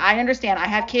 And listen, I understand. I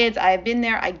have kids. I have been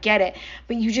there. I get it.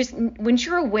 But once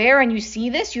you're aware and you see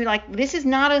this, you're like, this is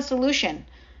not a solution.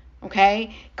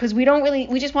 Okay? Because we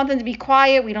just want them to be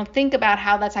quiet. We don't think about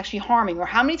how that's actually harming. Or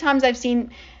how many times I've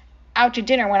seen out to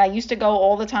dinner when I used to go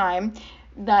all the time,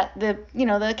 that the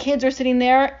kids are sitting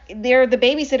there. The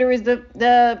babysitter is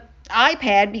the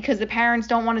iPad because the parents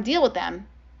don't want to deal with them.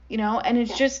 And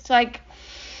it's just like,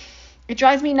 it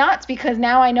drives me nuts because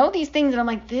now I know these things and I'm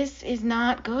like, this is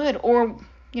not good. Or,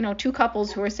 two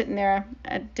couples who are sitting there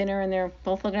at dinner and they're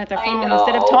both looking at their phone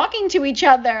instead of talking to each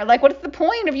other. Like, what's the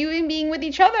point of you even being with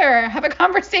each other? Have a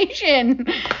conversation.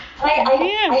 I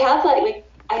have I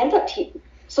end up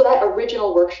so that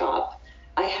original workshop,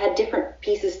 I had different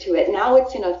pieces to it. Now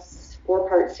it's in a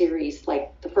 4-part series.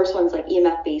 Like the first one's like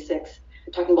EMF basics,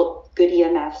 talking about good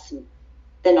EMFs and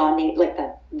the non-native, like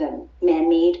the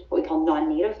man-made, what we call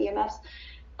non-native EMFs.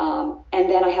 And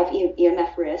then I have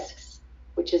EMF risks,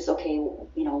 which is, okay,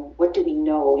 what do we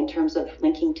know in terms of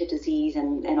linking to disease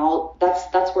and all.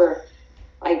 That's where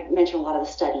I mention a lot of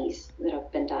the studies that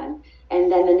have been done.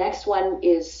 And then the next one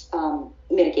is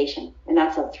mitigation. And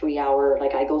that's a 3-hour,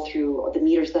 I go through the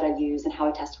meters that I use and how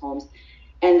I test homes.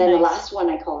 And then the last one,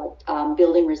 I call it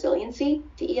building resiliency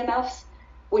to EMFs,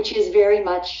 which is very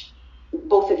much,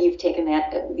 both of you have taken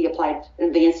that,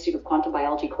 the Institute of Quantum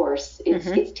Biology course.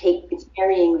 It's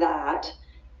marrying that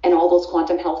and all those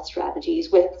quantum health strategies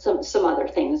with some other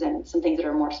things and some things that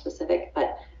are more specific.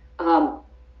 But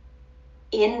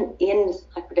in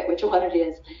I forget which one it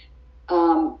is,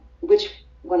 which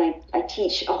when I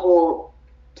teach a whole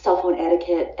cell phone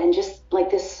etiquette and just like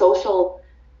this social,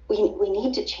 we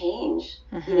need to change,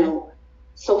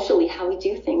 socially how we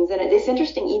do things. And it's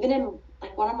interesting, even in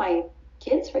one of my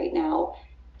kids right now,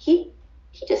 he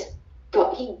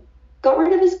got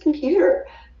rid of his computer.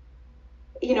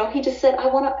 he just said, I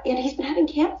want to, and he's been having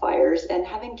campfires and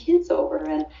having kids over,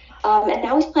 and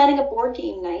now he's planning a board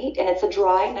game night, and it's a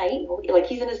dry night, like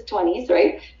he's in his 20s,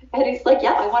 right? And he's like,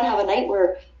 yeah, I want to have a night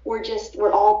where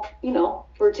we're all,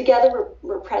 we're together,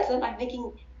 we're present. I'm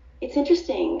thinking, it's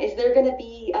interesting. Is there going to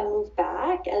be a move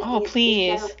back? Oh,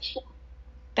 please.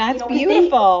 That's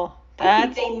beautiful.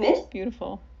 That's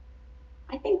beautiful.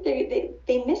 I think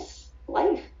they miss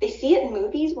life. They see it in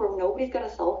movies where nobody's got a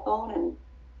cell phone, and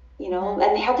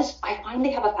and they have this. I find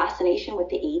they have a fascination with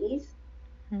the 80s,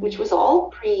 which was all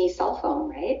pre-cell phone,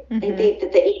 right? The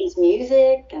 80s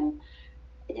music, and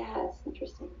yeah, it's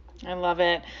interesting. I love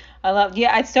it.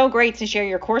 Yeah, it's so great to share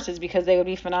your courses because they would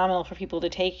be phenomenal for people to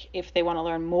take if they want to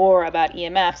learn more about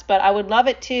EMFs. But I would love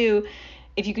it too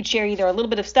if you could share either a little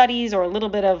bit of studies or a little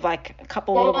bit of like a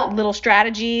couple little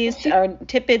strategies or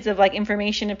tidbits of like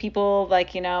information to people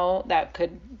that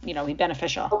could be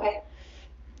beneficial. Okay.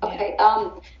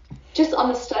 Just on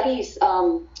the studies.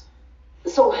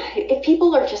 So if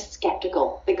people are just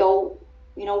skeptical, they go,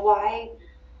 why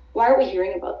aren't we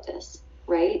hearing about this,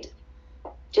 right?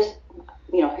 Just,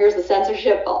 here's the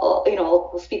censorship.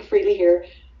 I'll speak freely here.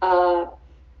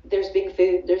 There's big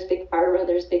food, there's big pharma,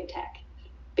 there's big tech.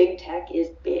 Big tech is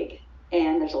big,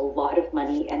 and there's a lot of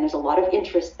money, and there's a lot of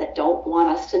interest that don't want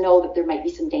us to know that there might be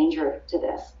some danger to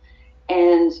this.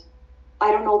 And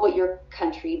I don't know about your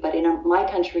country, but in my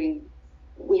country,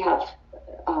 we have,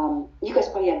 you guys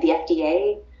probably have the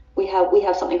FDA. We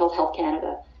have something called Health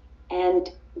Canada, and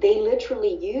they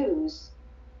literally use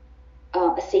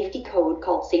a safety code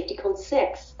called Safety Code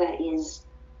 6 that is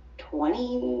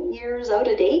 20 years out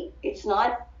of date. It's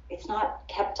not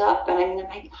kept up, and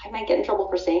I might get in trouble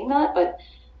for saying that, but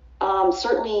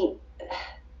certainly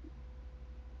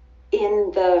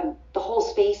in the whole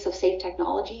space of safe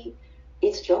technology,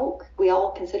 it's a joke. We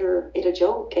all consider it a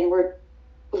joke, and we've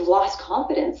lost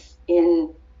confidence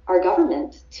in our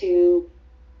government to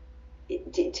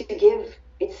give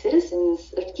its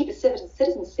citizens, or to keep its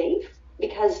citizens safe,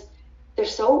 because they're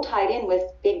so tied in with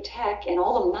big tech and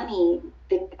all the money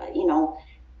that, in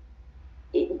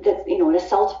a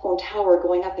cell phone tower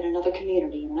going up in another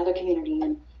community, and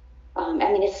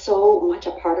it's so much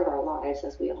a part of our lives,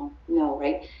 as we all know,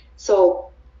 right?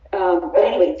 So, but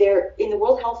anyway, they're in the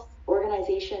World Health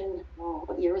Organization. Oh,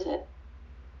 what year was it?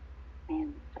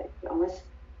 Man, I'm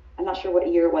not sure what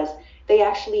year it was. They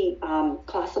actually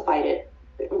classified it,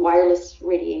 wireless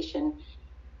radiation,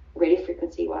 radio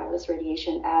frequency wireless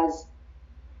radiation, as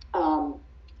a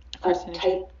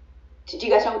type. Do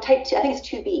you guys know type 2? I think it's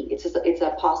 2B. It's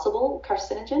a possible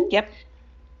carcinogen. Yep.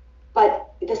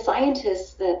 But the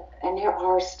scientists and there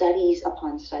are studies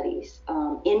upon studies,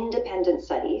 independent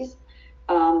studies.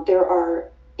 There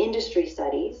are industry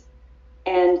studies,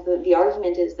 and the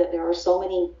argument is that there are so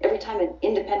many. Every time an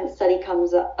independent study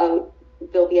comes out,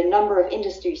 there'll be a number of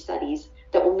industry studies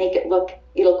that will make it look.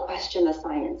 It'll question the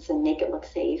science and make it look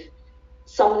safe.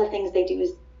 Some of the things they do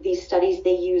is, these studies,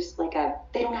 they use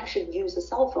they don't actually use a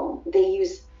cell phone. They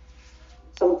use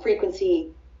some frequency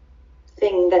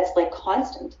thing that's like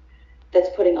constant, that's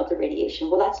putting out the radiation.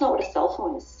 Well, that's not what a cell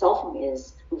phone is. A cell phone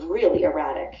is really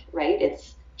erratic, right?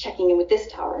 It's checking in with this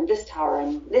tower and this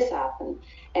app, and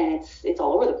it's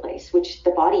all over the place, which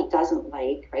the body doesn't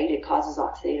like, right? It causes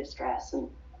oxidative stress and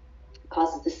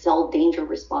causes the cell danger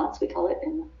response, we call it,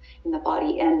 in the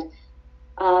body. And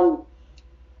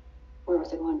where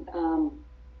was I going?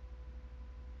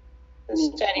 The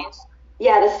studies.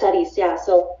 Yeah, the studies. Yeah.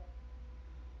 So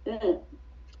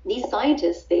these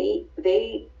scientists, they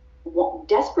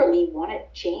desperately want it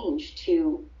changed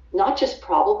to not just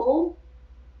probable,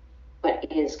 but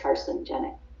is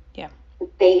carcinogenic. Yeah.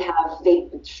 They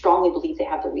strongly believe they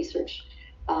have the research.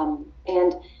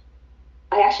 And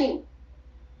I actually,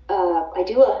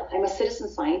 I'm a citizen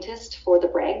scientist for the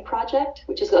Bragg project,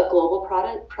 which is a global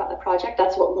project.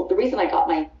 That's the reason I got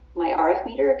my RF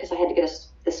meter, because I had to get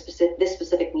this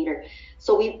specific meter.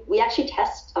 So we actually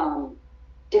test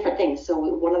different things. So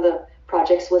one of the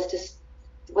projects was to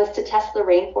test the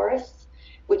rainforests,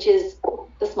 which is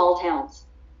the small towns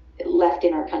left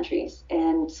in our countries.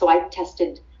 And so I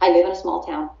live in a small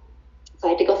town, so I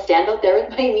had to go stand out there with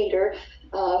my meter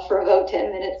for about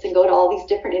 10 minutes and go to all these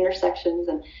different intersections,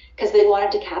 and because they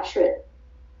wanted to capture it.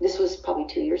 This was probably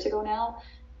 2 years ago now.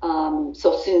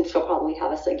 So soon she'll probably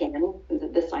have us again.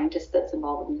 The scientist that's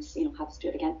involved in this, have us do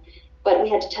it again. But we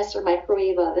had to test our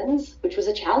microwave ovens, which was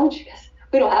a challenge because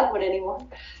we don't have one anymore.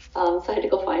 So I had to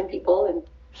go find people, and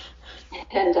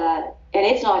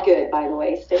it's not good, by the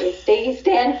way.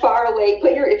 Stand far away.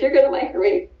 If you're gonna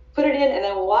microwave, put it in and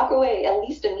then walk away at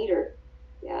least a meter.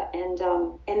 Yeah, and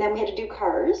then we had to do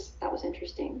cars. That was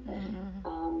interesting.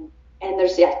 Mm-hmm. And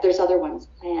there's other ones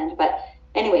planned, but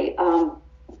anyway,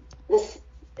 the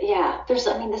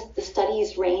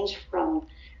studies range from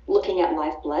looking at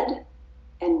live blood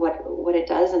and what it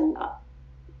does, and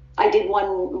I did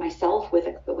one myself with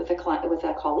a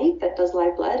colleague that does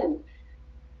live blood, and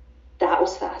that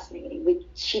was fascinating.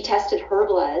 She tested her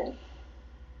blood,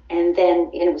 and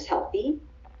it was healthy,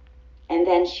 and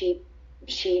then she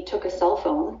took a cell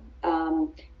phone,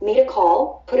 made a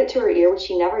call, put it to her ear, which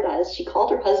she never does. She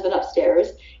called her husband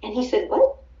upstairs, and he said,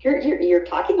 "What? You're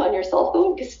talking on your cell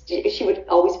phone?" Because she would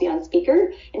always be on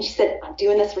speaker, and she said, "I'm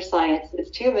doing this for science.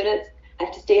 It's 2 minutes. I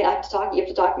have to talk. You have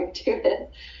to talk for 2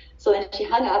 minutes." So then she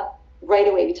hung up. Right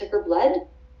away, we took her blood,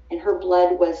 and her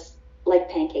blood was like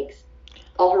pancakes.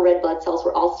 All her red blood cells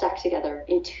were all stacked together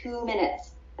in 2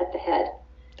 minutes at the head.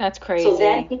 That's crazy.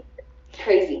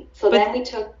 So then we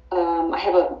took, I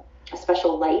have a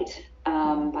special light,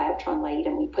 Bioptron light,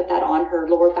 and we put that on her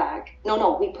lower back. We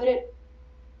put it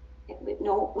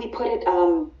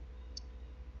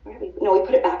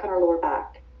back on her lower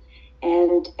back,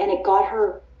 and it got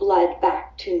her blood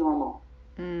back to normal.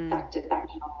 Back to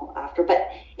normal after,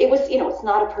 but it was, it's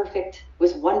not a perfect. It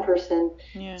was one person.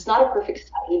 Yeah. It's not a perfect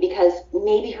study because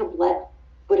maybe her blood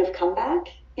would have come back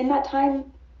in that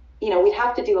time. We'd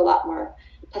have to do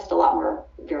test a lot more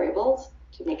variables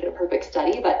to make it a perfect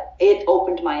study. But it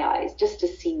opened my eyes just to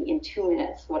see in 2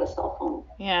 minutes what a cell phone.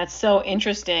 Yeah, it's so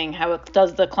interesting how it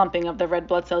does the clumping of the red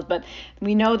blood cells. But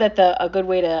we know that a good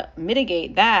way to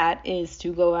mitigate that is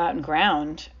to go out and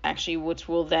ground, actually, which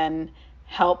will then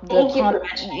help the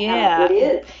yeah, it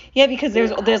is. Yeah, because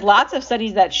there's lots of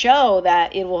studies that show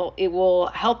that it will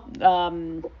help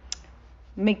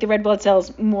make the red blood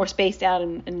cells more spaced out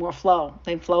and more flow.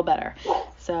 They flow better. Yes.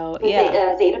 So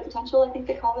zeta potential, I think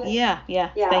they call it. Yeah.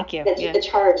 Thank you. The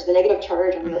negative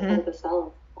charge on the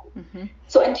cells. Mm-hmm.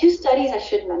 So, and 2 studies I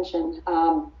should mention.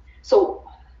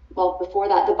 Before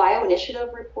that, the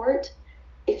BioInitiative report.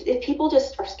 If people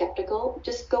just are skeptical,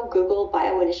 just go Google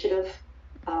BioInitiative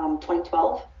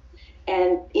 2012,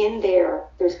 and in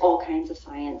there's all kinds of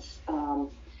science, and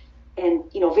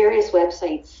various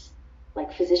websites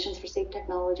like Physicians for Safe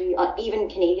Technology, even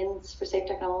Canadians for Safe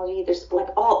Technology. There's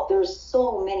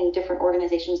so many different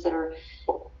organizations that are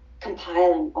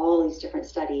compiling all these different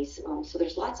studies. So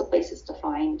there's lots of places to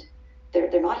find.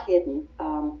 They're not hidden.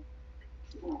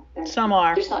 Some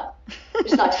are. There's not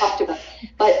talked about.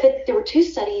 But there were 2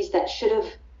 studies that should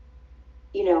have,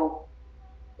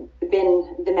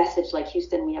 been the message, like,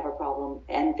 Houston, we have a problem.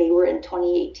 And they were in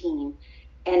 2018.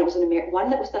 And it was one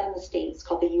that was done in the States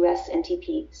called the US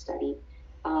NTP study.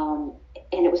 And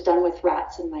it was done with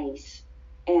rats and mice.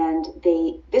 And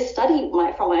this study,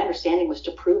 from my understanding, was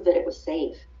to prove that it was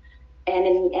safe. And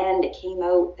in the end, it came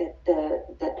out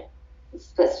that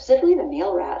specifically the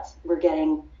male rats were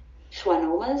getting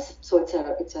schwannomas. So it's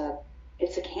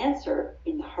a cancer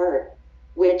in the heart,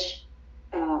 which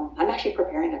I'm actually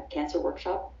preparing a cancer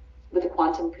workshop with a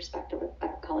quantum perspective,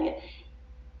 I'm calling it.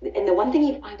 And the one thing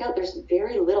you find out, there's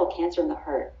very little cancer in the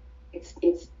heart. It's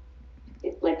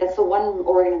like, that's the one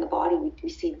organ in the body we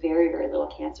see very, very little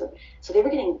cancer. So they were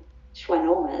getting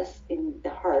schwannomas in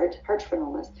the heart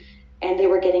schwannomas, and they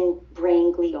were getting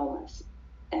brain gliomas,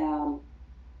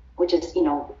 which is,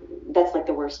 that's like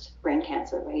the worst brain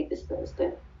cancer, right? Is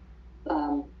the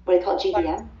what do you call it?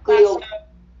 GBM?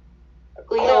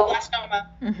 Glioblastoma.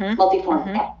 Multiform.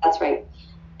 Mm-hmm. Yeah, that's right.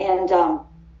 And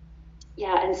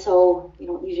and so you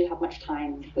don't usually have much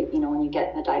time, when you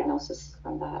get a diagnosis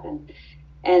from that.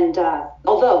 And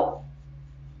although,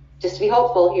 just to be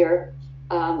hopeful here,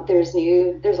 there's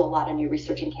a lot of new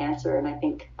research in cancer, and I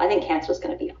think cancer is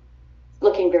going to be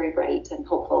looking very bright and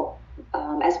hopeful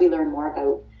as we learn more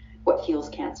about what fuels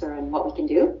cancer and what we can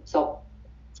do. So,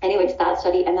 anyways, that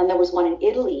study, and then there was one in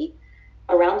Italy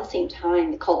around the same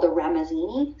time called the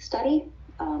Ramazzini study,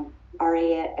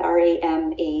 Ramazzini,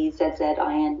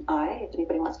 if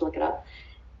anybody wants to look it up.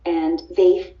 And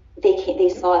they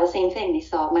saw the same thing.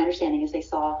 My understanding is they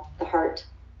saw the heart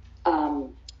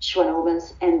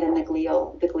schwannomas, and then the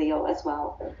glio as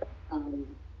well. And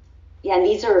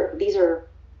these are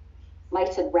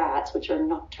mice and rats, which are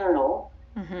nocturnal.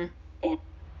 Mm-hmm. And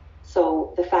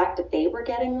so the fact that they were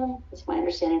getting them, is my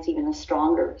understanding, is even a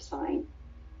stronger sign.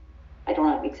 I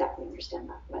don't exactly understand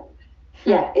that, but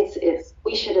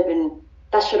we should have been,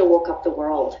 that should have woke up the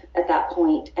world at that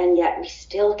point, and yet we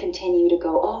still continue to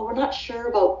go, we're not sure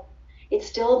about, it's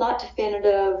still not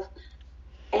definitive,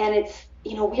 and it's,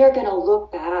 we are going to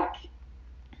look back,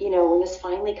 when this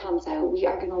finally comes out, we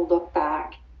are going to look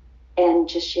back and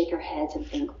just shake our heads and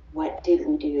think, what did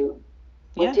we do?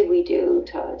 What did we do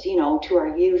to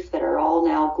our youth that are all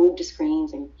now glued to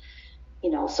screens? And,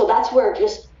 so that's where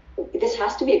just this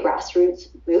has to be a grassroots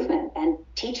movement and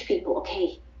teach people,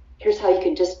 okay, here's how you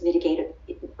can just mitigate it.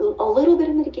 A little bit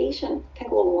of mitigation can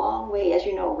go a long way, as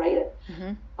you know, right?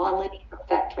 Mm-hmm. Non-linear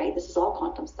effect, right? This is all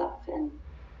quantum stuff. And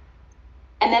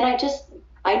then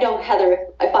I know Heather,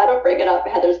 if I don't bring it up,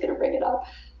 Heather's going to bring it up.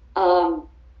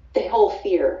 The whole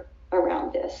fear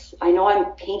around this. I know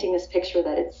I'm painting this picture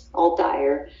that it's all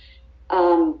dire.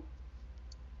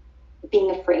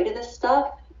 Being afraid of this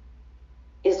stuff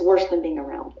is worse than being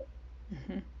around it.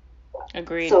 Mm-hmm.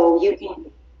 Agreed. So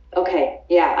okay,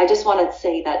 yeah, I just want to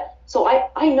say that. So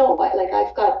I know, like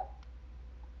I've got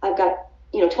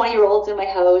 20-year-olds in my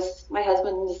house. My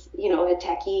husband's, a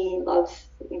techie. He loves,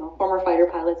 former fighter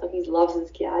pilot, so he loves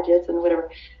his gadgets and whatever.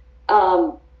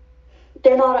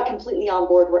 They're not completely on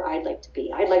board where I'd like to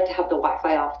be. I'd like to have the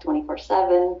Wi-Fi off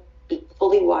 24/7, be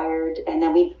fully wired, and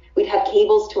then we'd have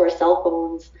cables to our cell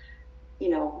phones,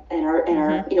 and our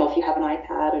if you have an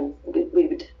iPad, and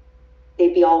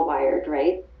they'd be all wired,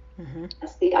 right? Mm-hmm.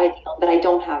 That's the ideal, but I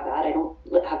don't have that. I don't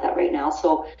have that right now.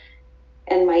 So,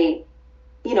 and my,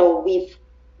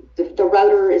 the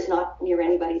router is not near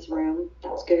anybody's room.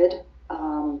 That's good.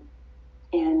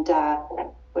 And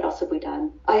what else have we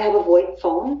done? I have a VoIP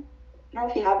phone. I don't know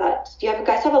if you have that. Do you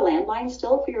guys have a landline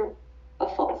still for your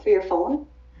phone?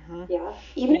 Mm-hmm. Yeah.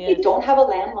 Even if you don't have a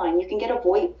landline, you can get a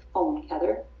VoIP phone,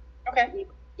 Heather. Okay.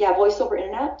 Yeah, voice over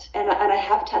internet, and I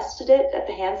have tested it at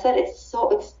the handset. It's so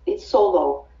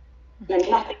low, like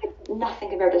nothing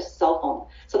compared to a cell phone.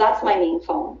 So that's my main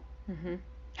phone. Mm-hmm.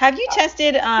 Have you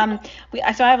tested? So I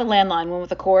have a landline, one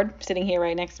with a cord, sitting here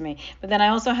right next to me. But then I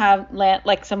also have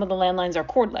some of the landlines are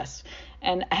cordless.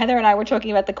 And Heather and I were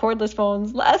talking about the cordless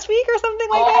phones last week or something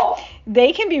like that.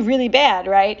 They can be really bad,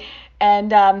 right?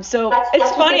 And so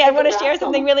it's funny. I want to share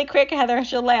something really quick. Heather,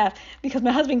 she'll laugh because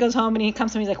my husband goes home and he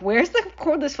comes to me. He's like, "Where's the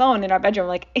cordless phone in our bedroom?" I'm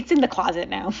like, "It's in the closet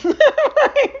now."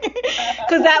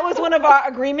 Because that was one of our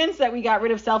agreements that we got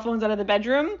rid of cell phones out of the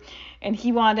bedroom, and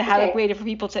he wanted to have a way for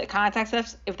people to contact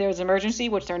us if there was an emergency,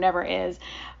 which there never is.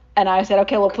 And I said,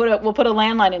 okay, we'll put a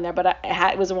landline in there, but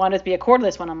it wanted to be a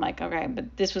cordless one. I'm like, okay,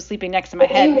 but this was sleeping next to my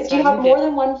head. Do you have more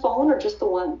than one phone or just the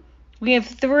one? We have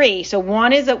 3. So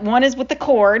one is with the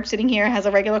cord sitting here, has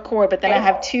a regular cord, but then I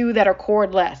have 2 that are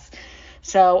cordless.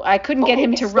 So I couldn't get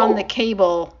him to run the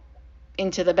cable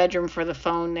into the bedroom for the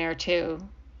phone there too.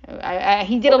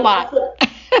 He did a lot.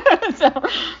 So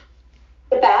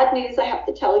the bad news I have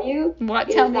to tell you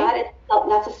is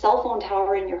that's a cell phone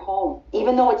tower in your home,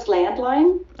 even though it's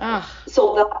landline.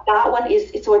 So that one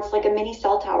is, so it's like a mini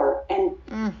cell tower. And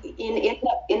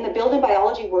in the building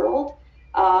biology world,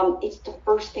 it's the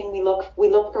first thing we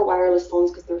look for wireless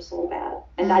phones because they're so bad.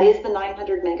 And that is the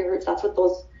 900 megahertz. That's what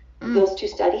those 2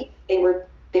 studies they were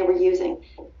using.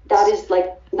 That is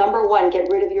like number 1.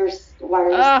 Get rid of your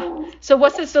wireless phone. So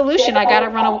what's the solution? I gotta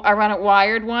run a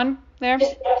wired one there.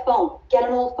 Just get a phone. Get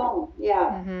an old phone. Yeah.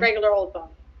 Mm-hmm. Regular old phone.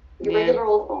 Your regular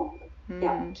old phone.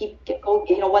 Yeah.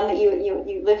 One that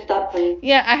you lift up and.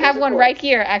 Yeah, I have one right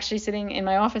here, actually sitting in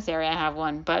my office area. I have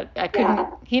one, but I couldn't.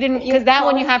 Yeah. He didn't, because that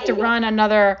one you have to run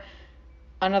another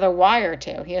wire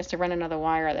to. He has to run another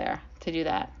wire there to do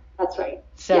that. That's right.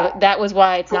 So that was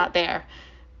why it's not there.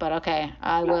 But okay,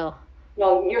 I will.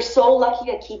 No, you're so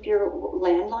lucky to keep your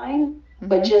landline,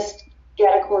 but just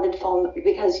get a corded phone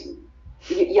because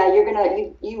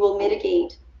you will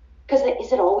mitigate. Because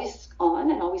is it always on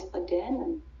and always plugged in?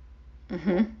 And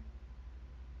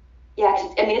yeah,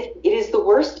 I mean it is the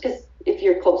worst because if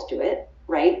you're close to it,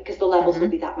 right? Because the levels will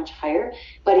be that much higher.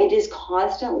 But it is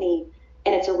constantly,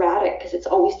 and it's erratic because it's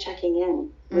always checking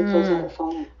in with those other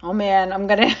phones. Oh man,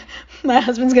 my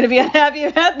husband's gonna be unhappy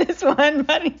about this one,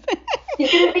 but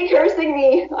he's gonna be cursing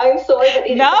me. I'm sorry,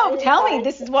 but no, tell me.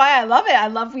 This is why I love it. I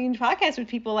love being podcasts with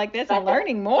people like this and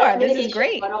learning more. This is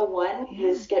great. 101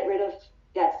 is get rid of.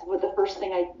 That's what the first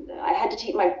thing I had to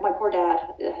teach. My poor dad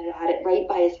had it right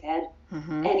by his head,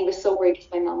 and he was so worried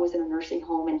because my mom was in a nursing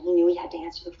home, and he knew he had to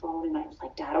answer the phone. And I was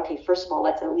like, Dad, okay, first of all,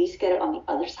 let's at least get it on the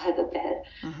other side of the bed,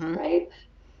 right?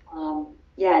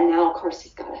 And now of course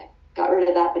he's got rid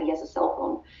of that, but he has a cell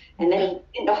phone, and then he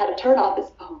didn't know how to turn off his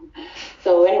phone.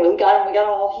 So anyway, we got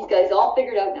all he's all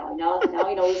figured out now. Now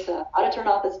he knows how to turn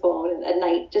off his phone at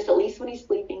night, just at least when he's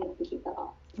sleeping, he can keep that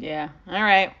off. Yeah. All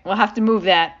right, we'll have to move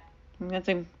that. We have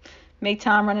to make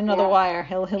Tom run another wire.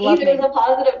 He'll love me. There's a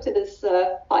positive to this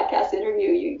podcast interview.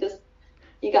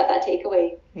 You got that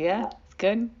takeaway. Yeah, it's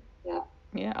good. Yeah.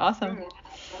 Yeah, awesome.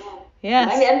 Yeah.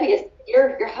 I'm envious.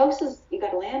 Your house you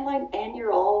got a landline and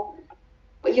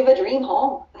but you have a dream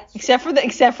home. Except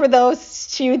for those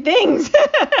two things.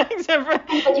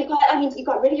 But you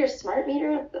got rid of your smart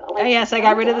meter. Like, yes, I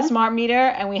got rid of the smart meter,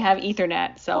 and we have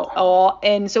Ethernet. So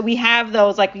we have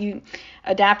those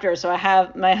adapters. So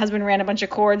my husband ran a bunch of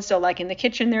cords. So like in the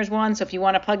kitchen, there's one. So if you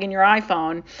want to plug in your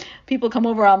iPhone, people come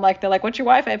over. They're like, what's your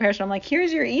Wi-Fi password? I'm like,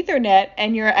 here's your Ethernet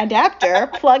and your adapter.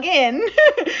 Plug in.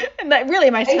 And really,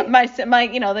 my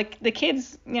the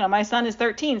kids, my son is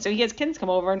 13, so he has kids come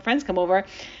over and friends come over,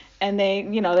 and they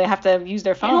have to use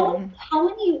their phone. How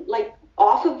many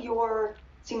off of your?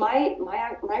 See, my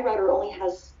router only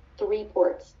has 3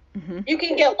 ports. Mm-hmm. You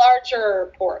can get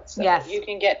larger ports. Yes. You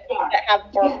can get that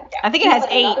have more. Yeah. I think it has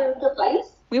 8.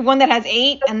 Device? We have one that has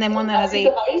 8, and then one that has 8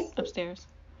 upstairs.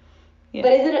 Yeah.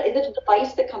 But is it a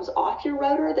device that comes off your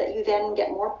router that you then get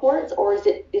more ports, or is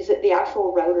it the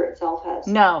actual router itself has?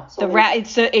 No,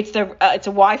 it's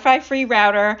a Wi-Fi free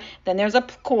router. Then there's a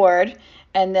cord.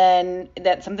 And then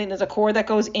there's a cord that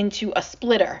goes into a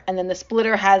splitter, and then the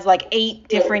splitter has 8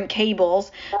 different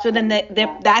cables. So then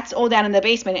that's all down in the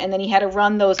basement, and then he had to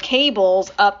run those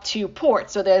cables up to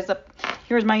ports. So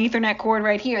here's my Ethernet cord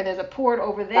right here. There's a port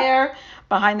over there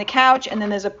behind the couch, and then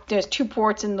there's 2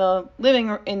 ports in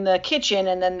the kitchen,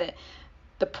 and then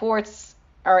the ports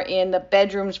are in the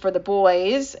bedrooms for the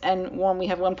boys, and we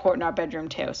have 1 port in our bedroom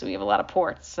too. So we have a lot of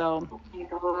ports. So. Oh my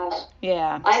gosh.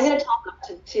 Yeah. I'm going to talk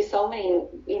to so many,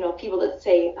 people that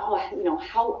say,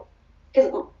 how,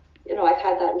 because, I've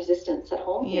had that resistance at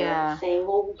home here saying,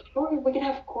 well, we can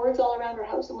have cords all around our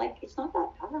house. I'm like, it's not that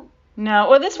bad. No,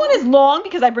 well, this one is long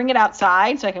because I bring it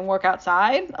outside, so I can work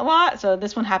outside a lot. So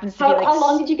this one happens to be How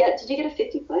long did you get? Did you get a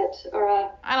 50-foot or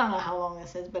a? I don't know how long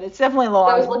this is, but it's definitely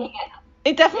long. I was looking at.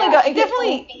 It definitely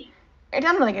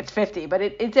gets 50, but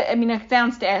it's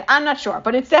downstairs. I'm not sure,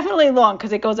 but it's definitely long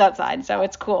because it goes outside, so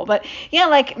it's cool. But yeah,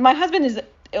 my husband is.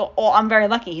 I'm very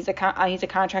lucky. He's a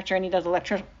contractor and he does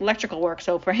electrical work,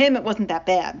 so for him it wasn't that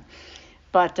bad.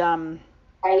 But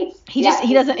right. He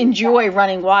doesn't enjoy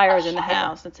running wires in the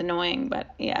house. It's annoying,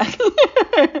 but yeah.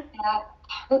 Yeah.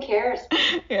 Who cares?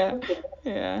 Yeah.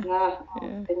 Yeah.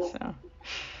 So.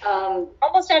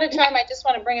 Almost out of time. I just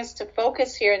want to bring us to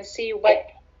focus here and see what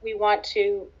we want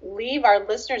to leave our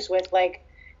listeners with. Like,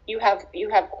 you have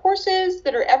courses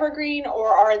that are evergreen, or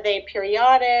are they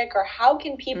periodic, or how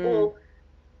can people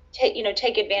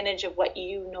take advantage of what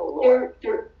Laura?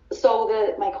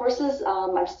 So my courses,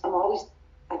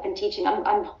 I've been teaching.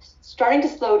 I'm starting to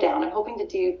slow down. I'm hoping to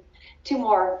do 2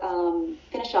 more,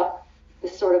 finish up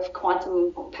this sort of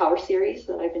quantum power series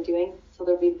that I've been doing. So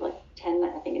there'll be 10,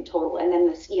 I think, in total, and then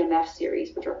this EMF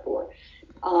series, which are 4.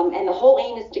 And the whole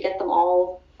aim is to get them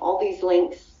all these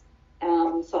links,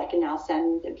 so I can now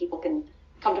send, and people can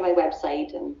come to my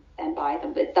website and buy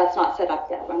them. But that's not set up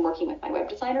yet. I'm working with my web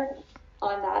designer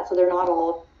on that, so they're not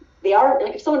all. They are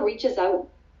if someone reaches out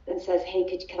and says, hey,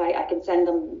 I can send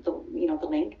them the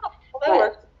link. Oh, well, that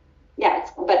works.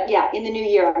 Yeah, in the new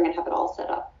year I'm gonna have it all set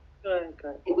up. Good.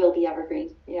 It will be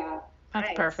evergreen. Yeah. That's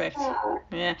nice. Perfect.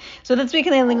 Yeah. So that's we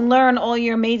can learn all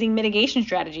your amazing mitigation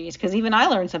strategies, because even I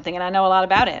learned something and I know a lot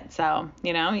about it. So,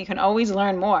 you can always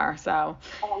learn more. So.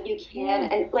 Oh, you can.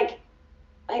 And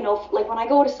I know, when I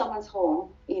go to someone's home,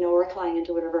 or a client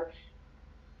or whatever,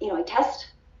 I test,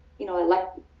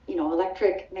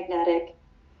 electric, magnetic,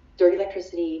 dirty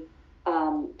electricity,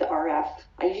 the RF.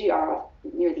 I usually RF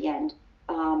near the end.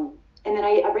 And then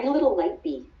I bring a little light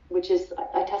bee, which is,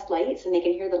 I test lights and they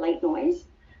can hear the light noise.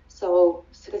 So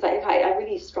because I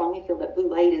really strongly feel that blue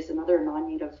light is another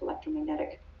non-native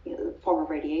electromagnetic form of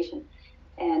radiation.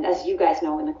 And as you guys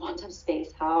know in the quantum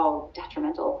space, how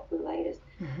detrimental blue light is.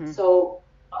 Mm-hmm. So,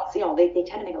 they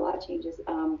tend to make a lot of changes.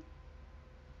 I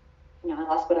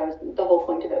lost what the whole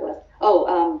point of it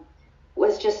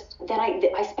was just then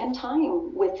I spend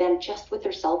time with them just with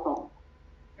their cell phone,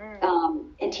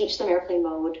 and teach them airplane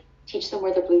mode, teach them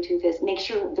where their Bluetooth is, make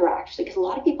sure they're actually, because a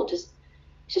lot of people just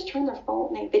turn their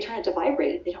phone, they turn it to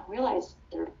vibrate. They don't realize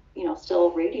they're,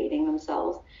 still radiating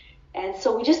themselves. And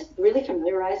so we just really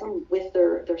familiarize them with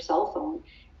their cell phone.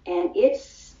 And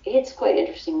it's quite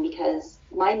interesting because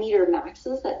my meter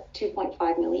maxes at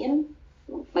 2.5 million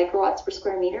microwatts per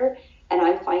square meter. And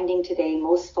I'm finding today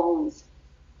most phones,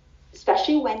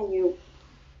 especially when you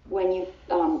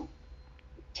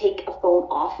take a phone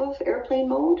off of airplane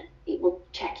mode, it will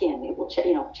check in. It will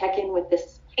check in with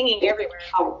this pinging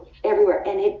everywhere,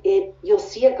 and you'll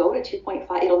see it go to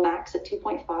 2.5. It'll max at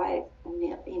 2.5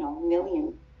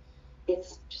 million.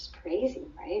 It's just crazy,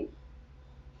 right?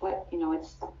 But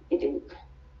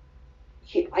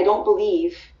I don't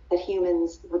believe that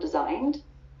humans were designed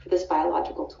for this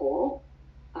biological toll,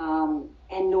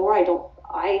 and nor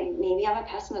maybe I'm a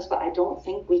pessimist, but I don't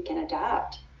think we can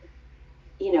adapt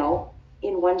you know,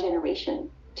 in one generation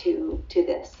to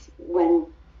this, when,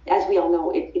 as we all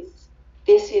know,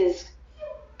 this is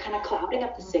kind of clouding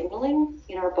up the signaling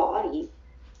in our body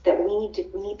that we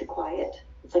need the quiet.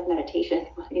 It's like meditation,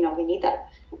 you know, we need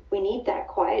that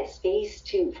quiet space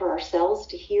for our cells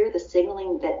to hear the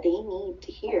signaling that they need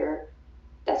to hear,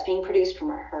 that's being produced from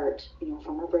our heart, you know,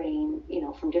 from our brain, you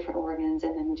know, from different organs,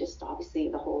 and then just obviously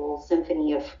the whole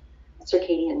symphony of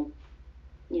circadian,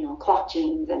 you know, clock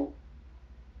genes. And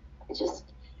it just,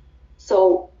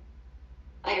 so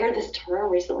I heard this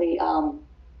term recently,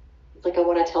 it's like I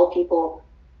want to tell people,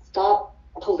 stop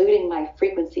polluting my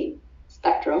frequency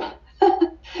spectrum,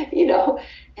 you know,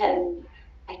 and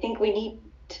I think we need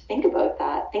to think about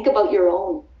that. Think about your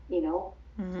own, you know,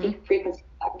 frequency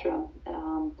spectrum,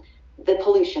 the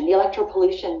pollution, the electro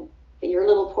pollution that your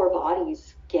little poor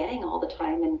body's getting all the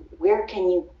time, and where can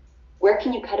you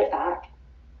cut it back,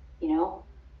 you know?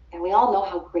 And we all know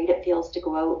how great it feels to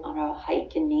go out on a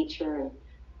hike in nature and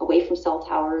away from cell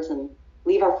towers and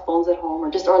leave our phones at home, or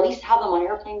at least have them on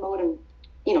airplane mode and,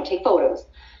 you know, take photos,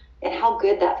 and how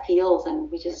good that feels.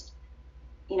 And we just,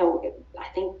 you know, I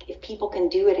think if people can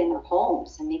do it in their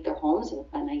homes and make their homes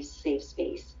a nice, safe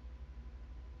space,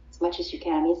 as much as you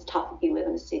can. I mean, it's tough if you live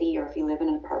in a city or if you live in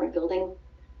an apartment building.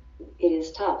 It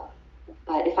is tough.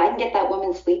 But if I can get that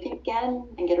woman sleeping again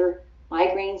and get her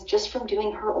migraines just from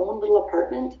doing her own little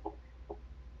apartment,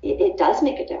 it does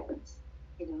make a difference,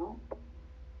 you know?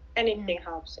 Anything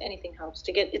helps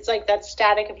to get, it's like that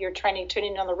static of you're trying to turn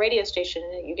in on the radio station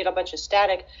and you get a bunch of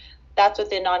static. That's what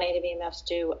the non-native EMFs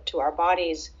do to our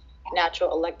body's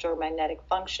natural electromagnetic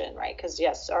function, right? Because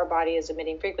yes, our body is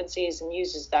emitting frequencies and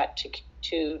uses that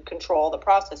to control the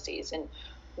processes. And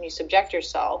when you subject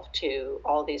yourself to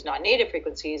all these non-native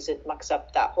frequencies, it mucks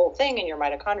up that whole thing and your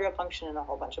mitochondrial function and a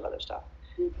whole bunch of other stuff.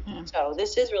 Mm-hmm. So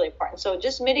this is really important. So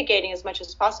just mitigating as much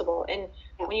as possible. And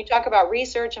when you talk about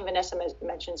research, and Vanessa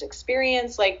mentions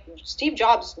experience, like Steve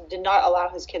Jobs did not allow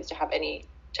his kids to have any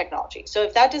technology. So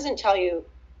if that doesn't tell you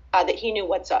that he knew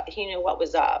what's up, he knew what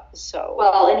was up. So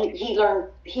well, and he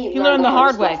learned the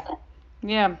hard way. Lesson.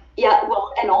 Yeah. Yeah.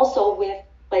 Well, and also with,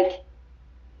 like,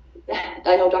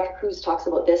 I know Dr. Cruz talks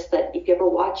about this, that if you ever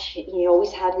watch, he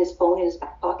always had his phone in his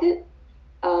back pocket,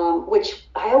 which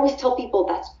I always tell people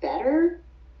that's better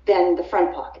than the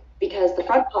front pocket, because the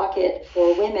front pocket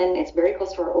for women, it's very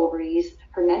close to our ovaries.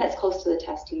 For men, it's close to the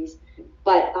testes.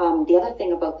 But the other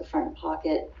thing about the front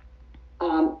pocket, I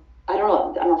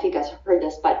don't know if you guys have heard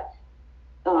this, but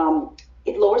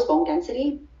it lowers bone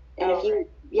density. And if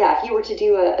you were to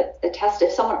do a test,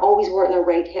 if someone always wore it in their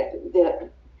right hip,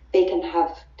 they can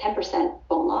have 10%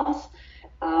 bone loss.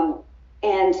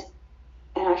 And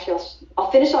actually,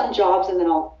 I'll finish on Jobs, and then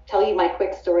I'll tell you my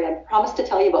quick story. I promised to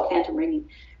tell you about phantom ringing.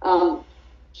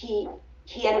 He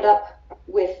ended up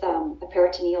with a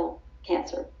peritoneal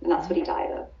cancer, and that's what he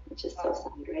died of, which is so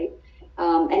sad, right?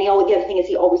 And the other thing is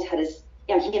he always had his,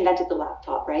 you know, he invented the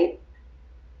laptop, right?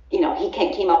 You know, he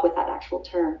came up with that actual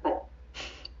term, but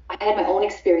I had my own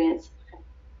experience,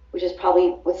 which is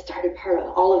probably what started part of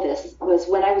all of this. Was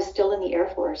when I was still in the Air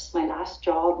Force. My last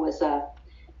job was a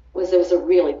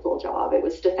really cool job. It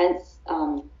was defense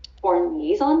foreign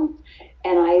liaison,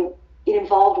 and it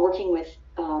involved working with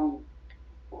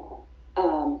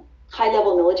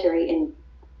high-level military in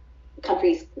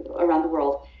countries around the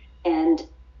world, and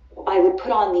I would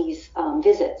put on these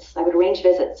visits. I would arrange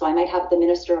visits, so I might have the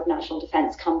Minister of National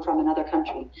Defense come from another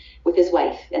country with his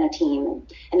wife and a team,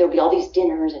 and there would be all these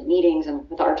dinners and meetings and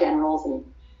with our generals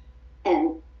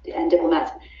and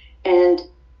diplomats, and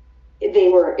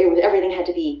everything had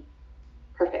to be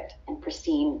perfect and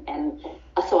pristine. And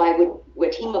so a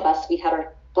team of us, we had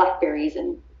our Blackberries,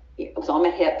 and it was on my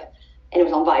hip, and it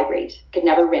was on vibrate, could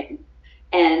never ring.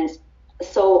 And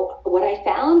so what I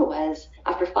found was,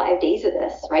 after 5 days of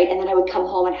this, right, and then I would come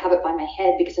home and have it by my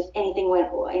head, because if anything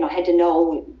went, you know, I had to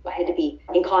know, I had to be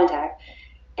in contact.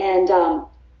 And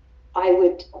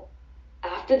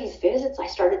after these visits, I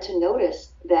started to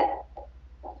notice that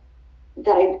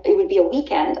it would be a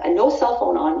weekend, no cell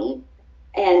phone on me,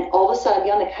 and all of a sudden I'd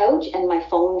be on the couch and my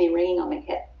phone would be ringing on my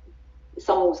hip.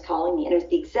 Someone was calling me, and it was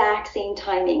the exact same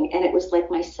timing, and it was like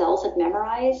my cells had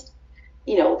memorized,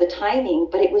 you know, the timing,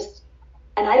 but it was,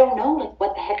 and I don't know, like,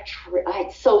 what the heck,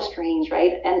 it's so strange,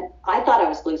 right? And I thought I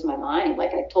was losing my mind.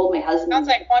 Like, I told my husband. Sounds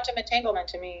like quantum entanglement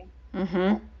to me.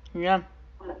 Mm-hmm. Yeah.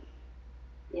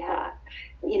 Yeah.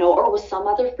 You know, or was some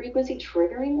other frequency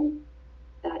triggering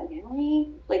that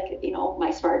memory? Like, you know,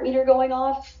 my smart meter going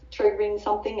off, triggering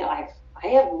something. I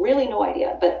have really no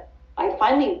idea. But I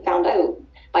finally found out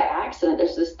by accident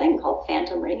there's this thing called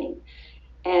phantom ringing.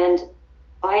 And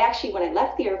I actually, when I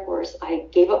left the Air Force, I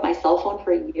gave up my cell phone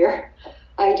for a year.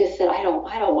 I just said, I don't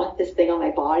want this thing on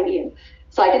my body. And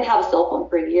so I didn't have a cell phone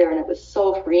for a year, and it was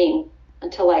so freeing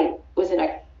until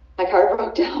my car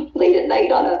broke down late at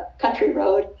night on a country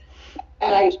road.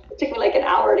 And it took me like an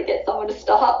hour to get someone to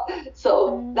stop.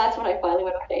 So that's when I finally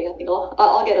went, okay, I think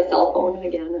I'll get a cell phone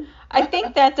again. I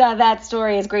think that that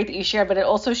story is great that you shared, but it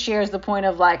also shares the point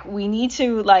of like, we need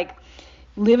to like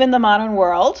live in the modern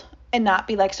world and not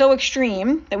be like so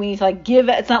extreme that we need to like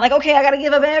it's not like, okay, I got to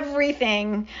give up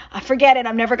everything. I forget it.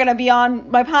 I'm never going to be on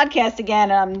my podcast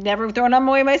again. And I'm never throwing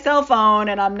away my cell phone,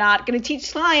 and I'm not going to teach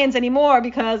science anymore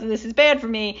because this is bad for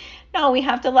me. No, we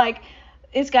have to like,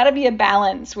 it's got to be a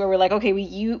balance where we're like, okay, we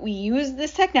use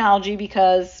this technology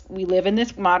because we live in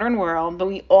this modern world, but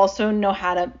we also know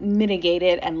how to mitigate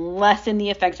it and lessen the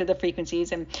effects of the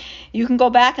frequencies. And you can go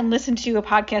back and listen to a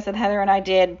podcast that Heather and I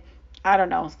did, I don't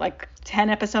know, like 10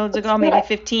 episodes ago, maybe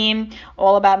 15,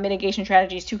 all about mitigation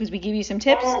strategies too, because we give you some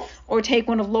tips, or take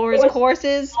one of Laura's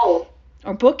courses,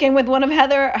 or book in with one of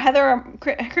Heather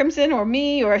Crimson or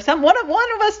me, or one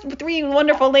of us three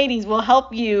wonderful ladies will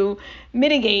help you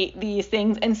mitigate these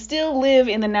things and still live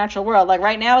in the natural world. Like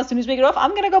right now, as soon as we get off,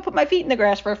 I'm gonna go put my feet in the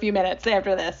grass for a few minutes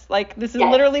after this. Like this is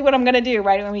literally what I'm gonna do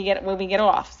right when we get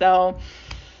off. So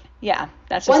yeah,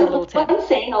 that's just a little tip. One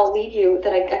saying I'll leave you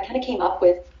that I kind of came up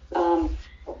with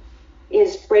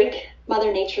is break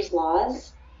Mother Nature's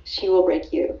laws, she will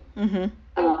break you.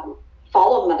 Mm-hmm.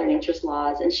 Follow Mother Nature's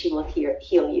laws, and she will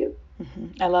heal you.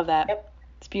 Mm-hmm. I love that. Yep.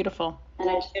 It's beautiful. And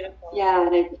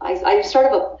I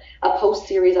started a post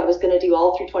series I was going to do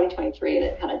all through 2023, and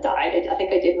it kind of died. I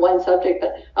think I did one subject,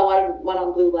 but I wanted one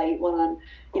on blue light, one on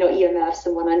EMFs,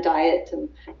 and one on diet and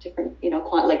different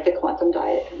like the quantum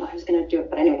diet. And I was going to do it,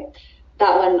 but anyway,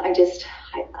 that one I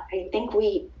think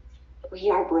we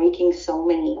are breaking so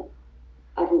many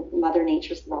of Mother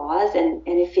Nature's laws, and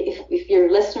if your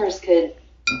listeners could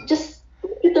just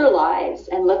look at their lives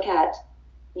and look at,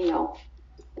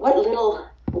 what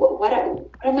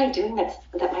am I doing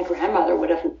that my grandmother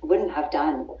wouldn't have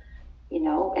done,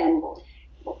 and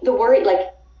the worry,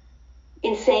 like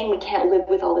in saying we can't live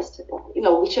with all this,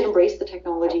 we should embrace the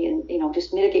technology and,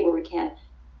 just mitigate where we can.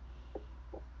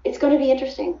 It's going to be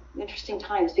interesting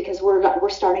times, because we're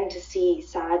starting to see,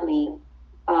 sadly,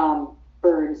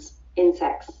 birds,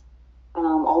 insects,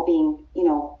 all being,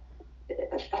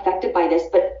 affected by this,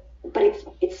 but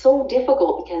it's so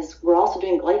difficult because we're also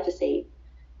doing glyphosate,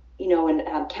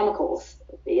 and chemicals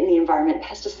in the environment,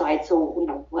 pesticides. So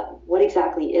what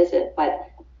exactly is it? But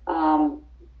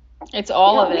it's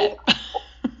all of it.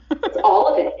 It's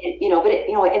all of it,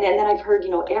 But and then I've heard,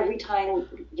 every time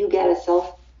you get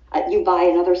you buy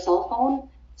another cell phone,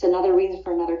 it's another reason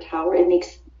for another tower. It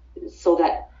makes so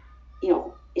that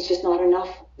it's just not enough.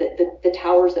 The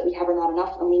towers that we have are not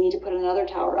enough, and we need to put another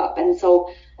tower up. And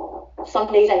so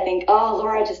some days I think, oh,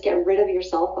 Laura, just get rid of your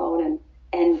cell phone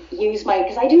and use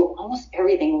because I do almost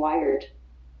everything wired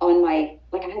on I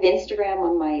have Instagram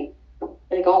on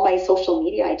all my social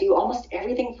media. I do almost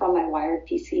everything from my wired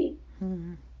PC.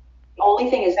 Mm-hmm. The only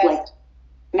thing is like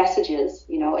messages,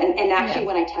 and actually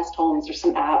when I test homes, there's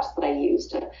some apps that I use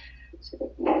to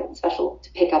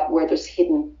pick up where there's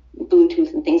hidden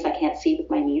Bluetooth and things I can't see with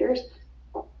my meters.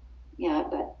 Yeah,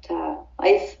 but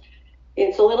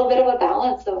it's a little bit of a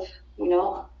balance of,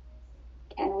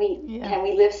 can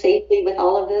we live safely with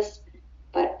all of this,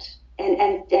 but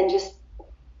and just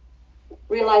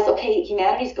realize, okay,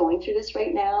 humanity's going through this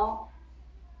right now,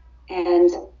 and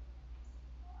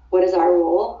what is our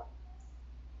role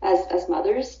as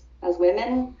mothers, as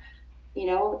women, in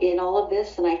all of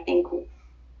this? And I think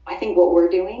what we're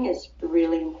doing is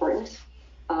really important.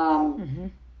 Mm-hmm.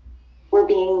 We're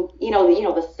being,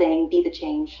 the saying, be the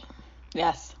change.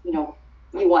 Yes. You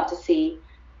want to see.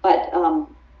 But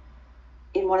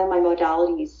in one of my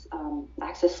modalities,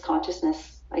 access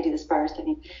consciousness, I do the spirals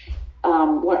technique.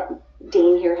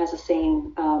 Dane here has a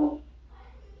saying,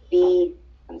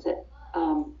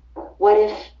 what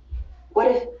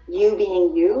if you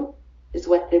being you is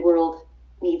what the world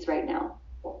needs right now?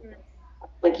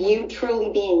 Like you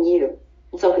truly being you.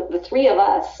 And so the three of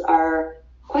us are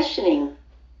questioning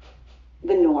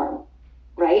the norm,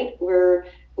 right?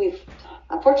 We've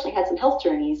unfortunately had some health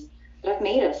journeys that have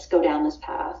made us go down this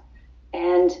path.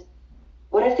 And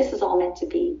what if this is all meant to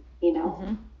be,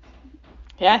 Mm-hmm.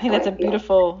 Yeah, I think that's a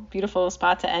beautiful, beautiful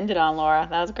spot to end it on, Laura.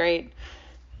 That was great.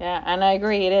 Yeah, and I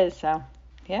agree, it is. So,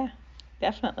 yeah,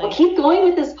 definitely. Well, keep going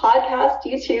with this podcast,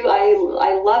 you two.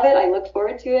 I love it. I look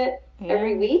forward to it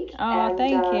every week. Oh,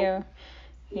 thank you.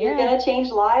 You're going to change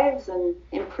lives and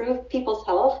improve people's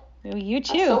health. You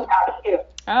too. I'm so proud of you.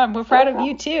 We're proud of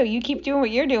you too. You keep doing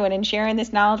what you're doing and sharing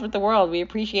this knowledge with the world. We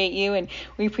appreciate you, and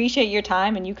we appreciate your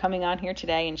time and you coming on here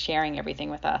today and sharing everything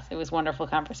with us. It was a wonderful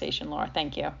conversation, Laura.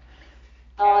 Thank you.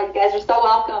 Oh, you guys are so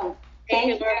welcome. Thank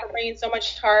you, Laura, for bringing so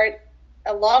much heart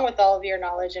along with all of your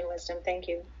knowledge and wisdom. Thank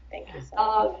you. Thank you so much.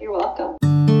 Oh, you're welcome.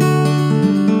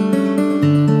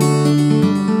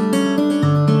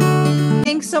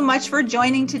 Thanks so much for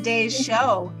joining today's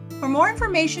show. For more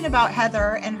information about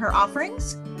Heather and her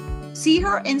offerings, see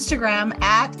her Instagram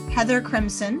at Heather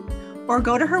Crimson or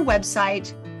go to her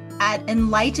website at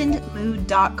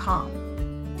enlightenedmood.com.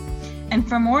 And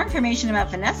for more information about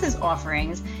Vanessa's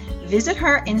offerings, visit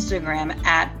her Instagram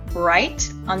at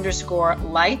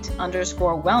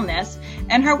bright_light_wellness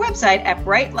and her website at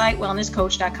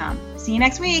brightlightwellnesscoach.com. See you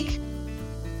next week.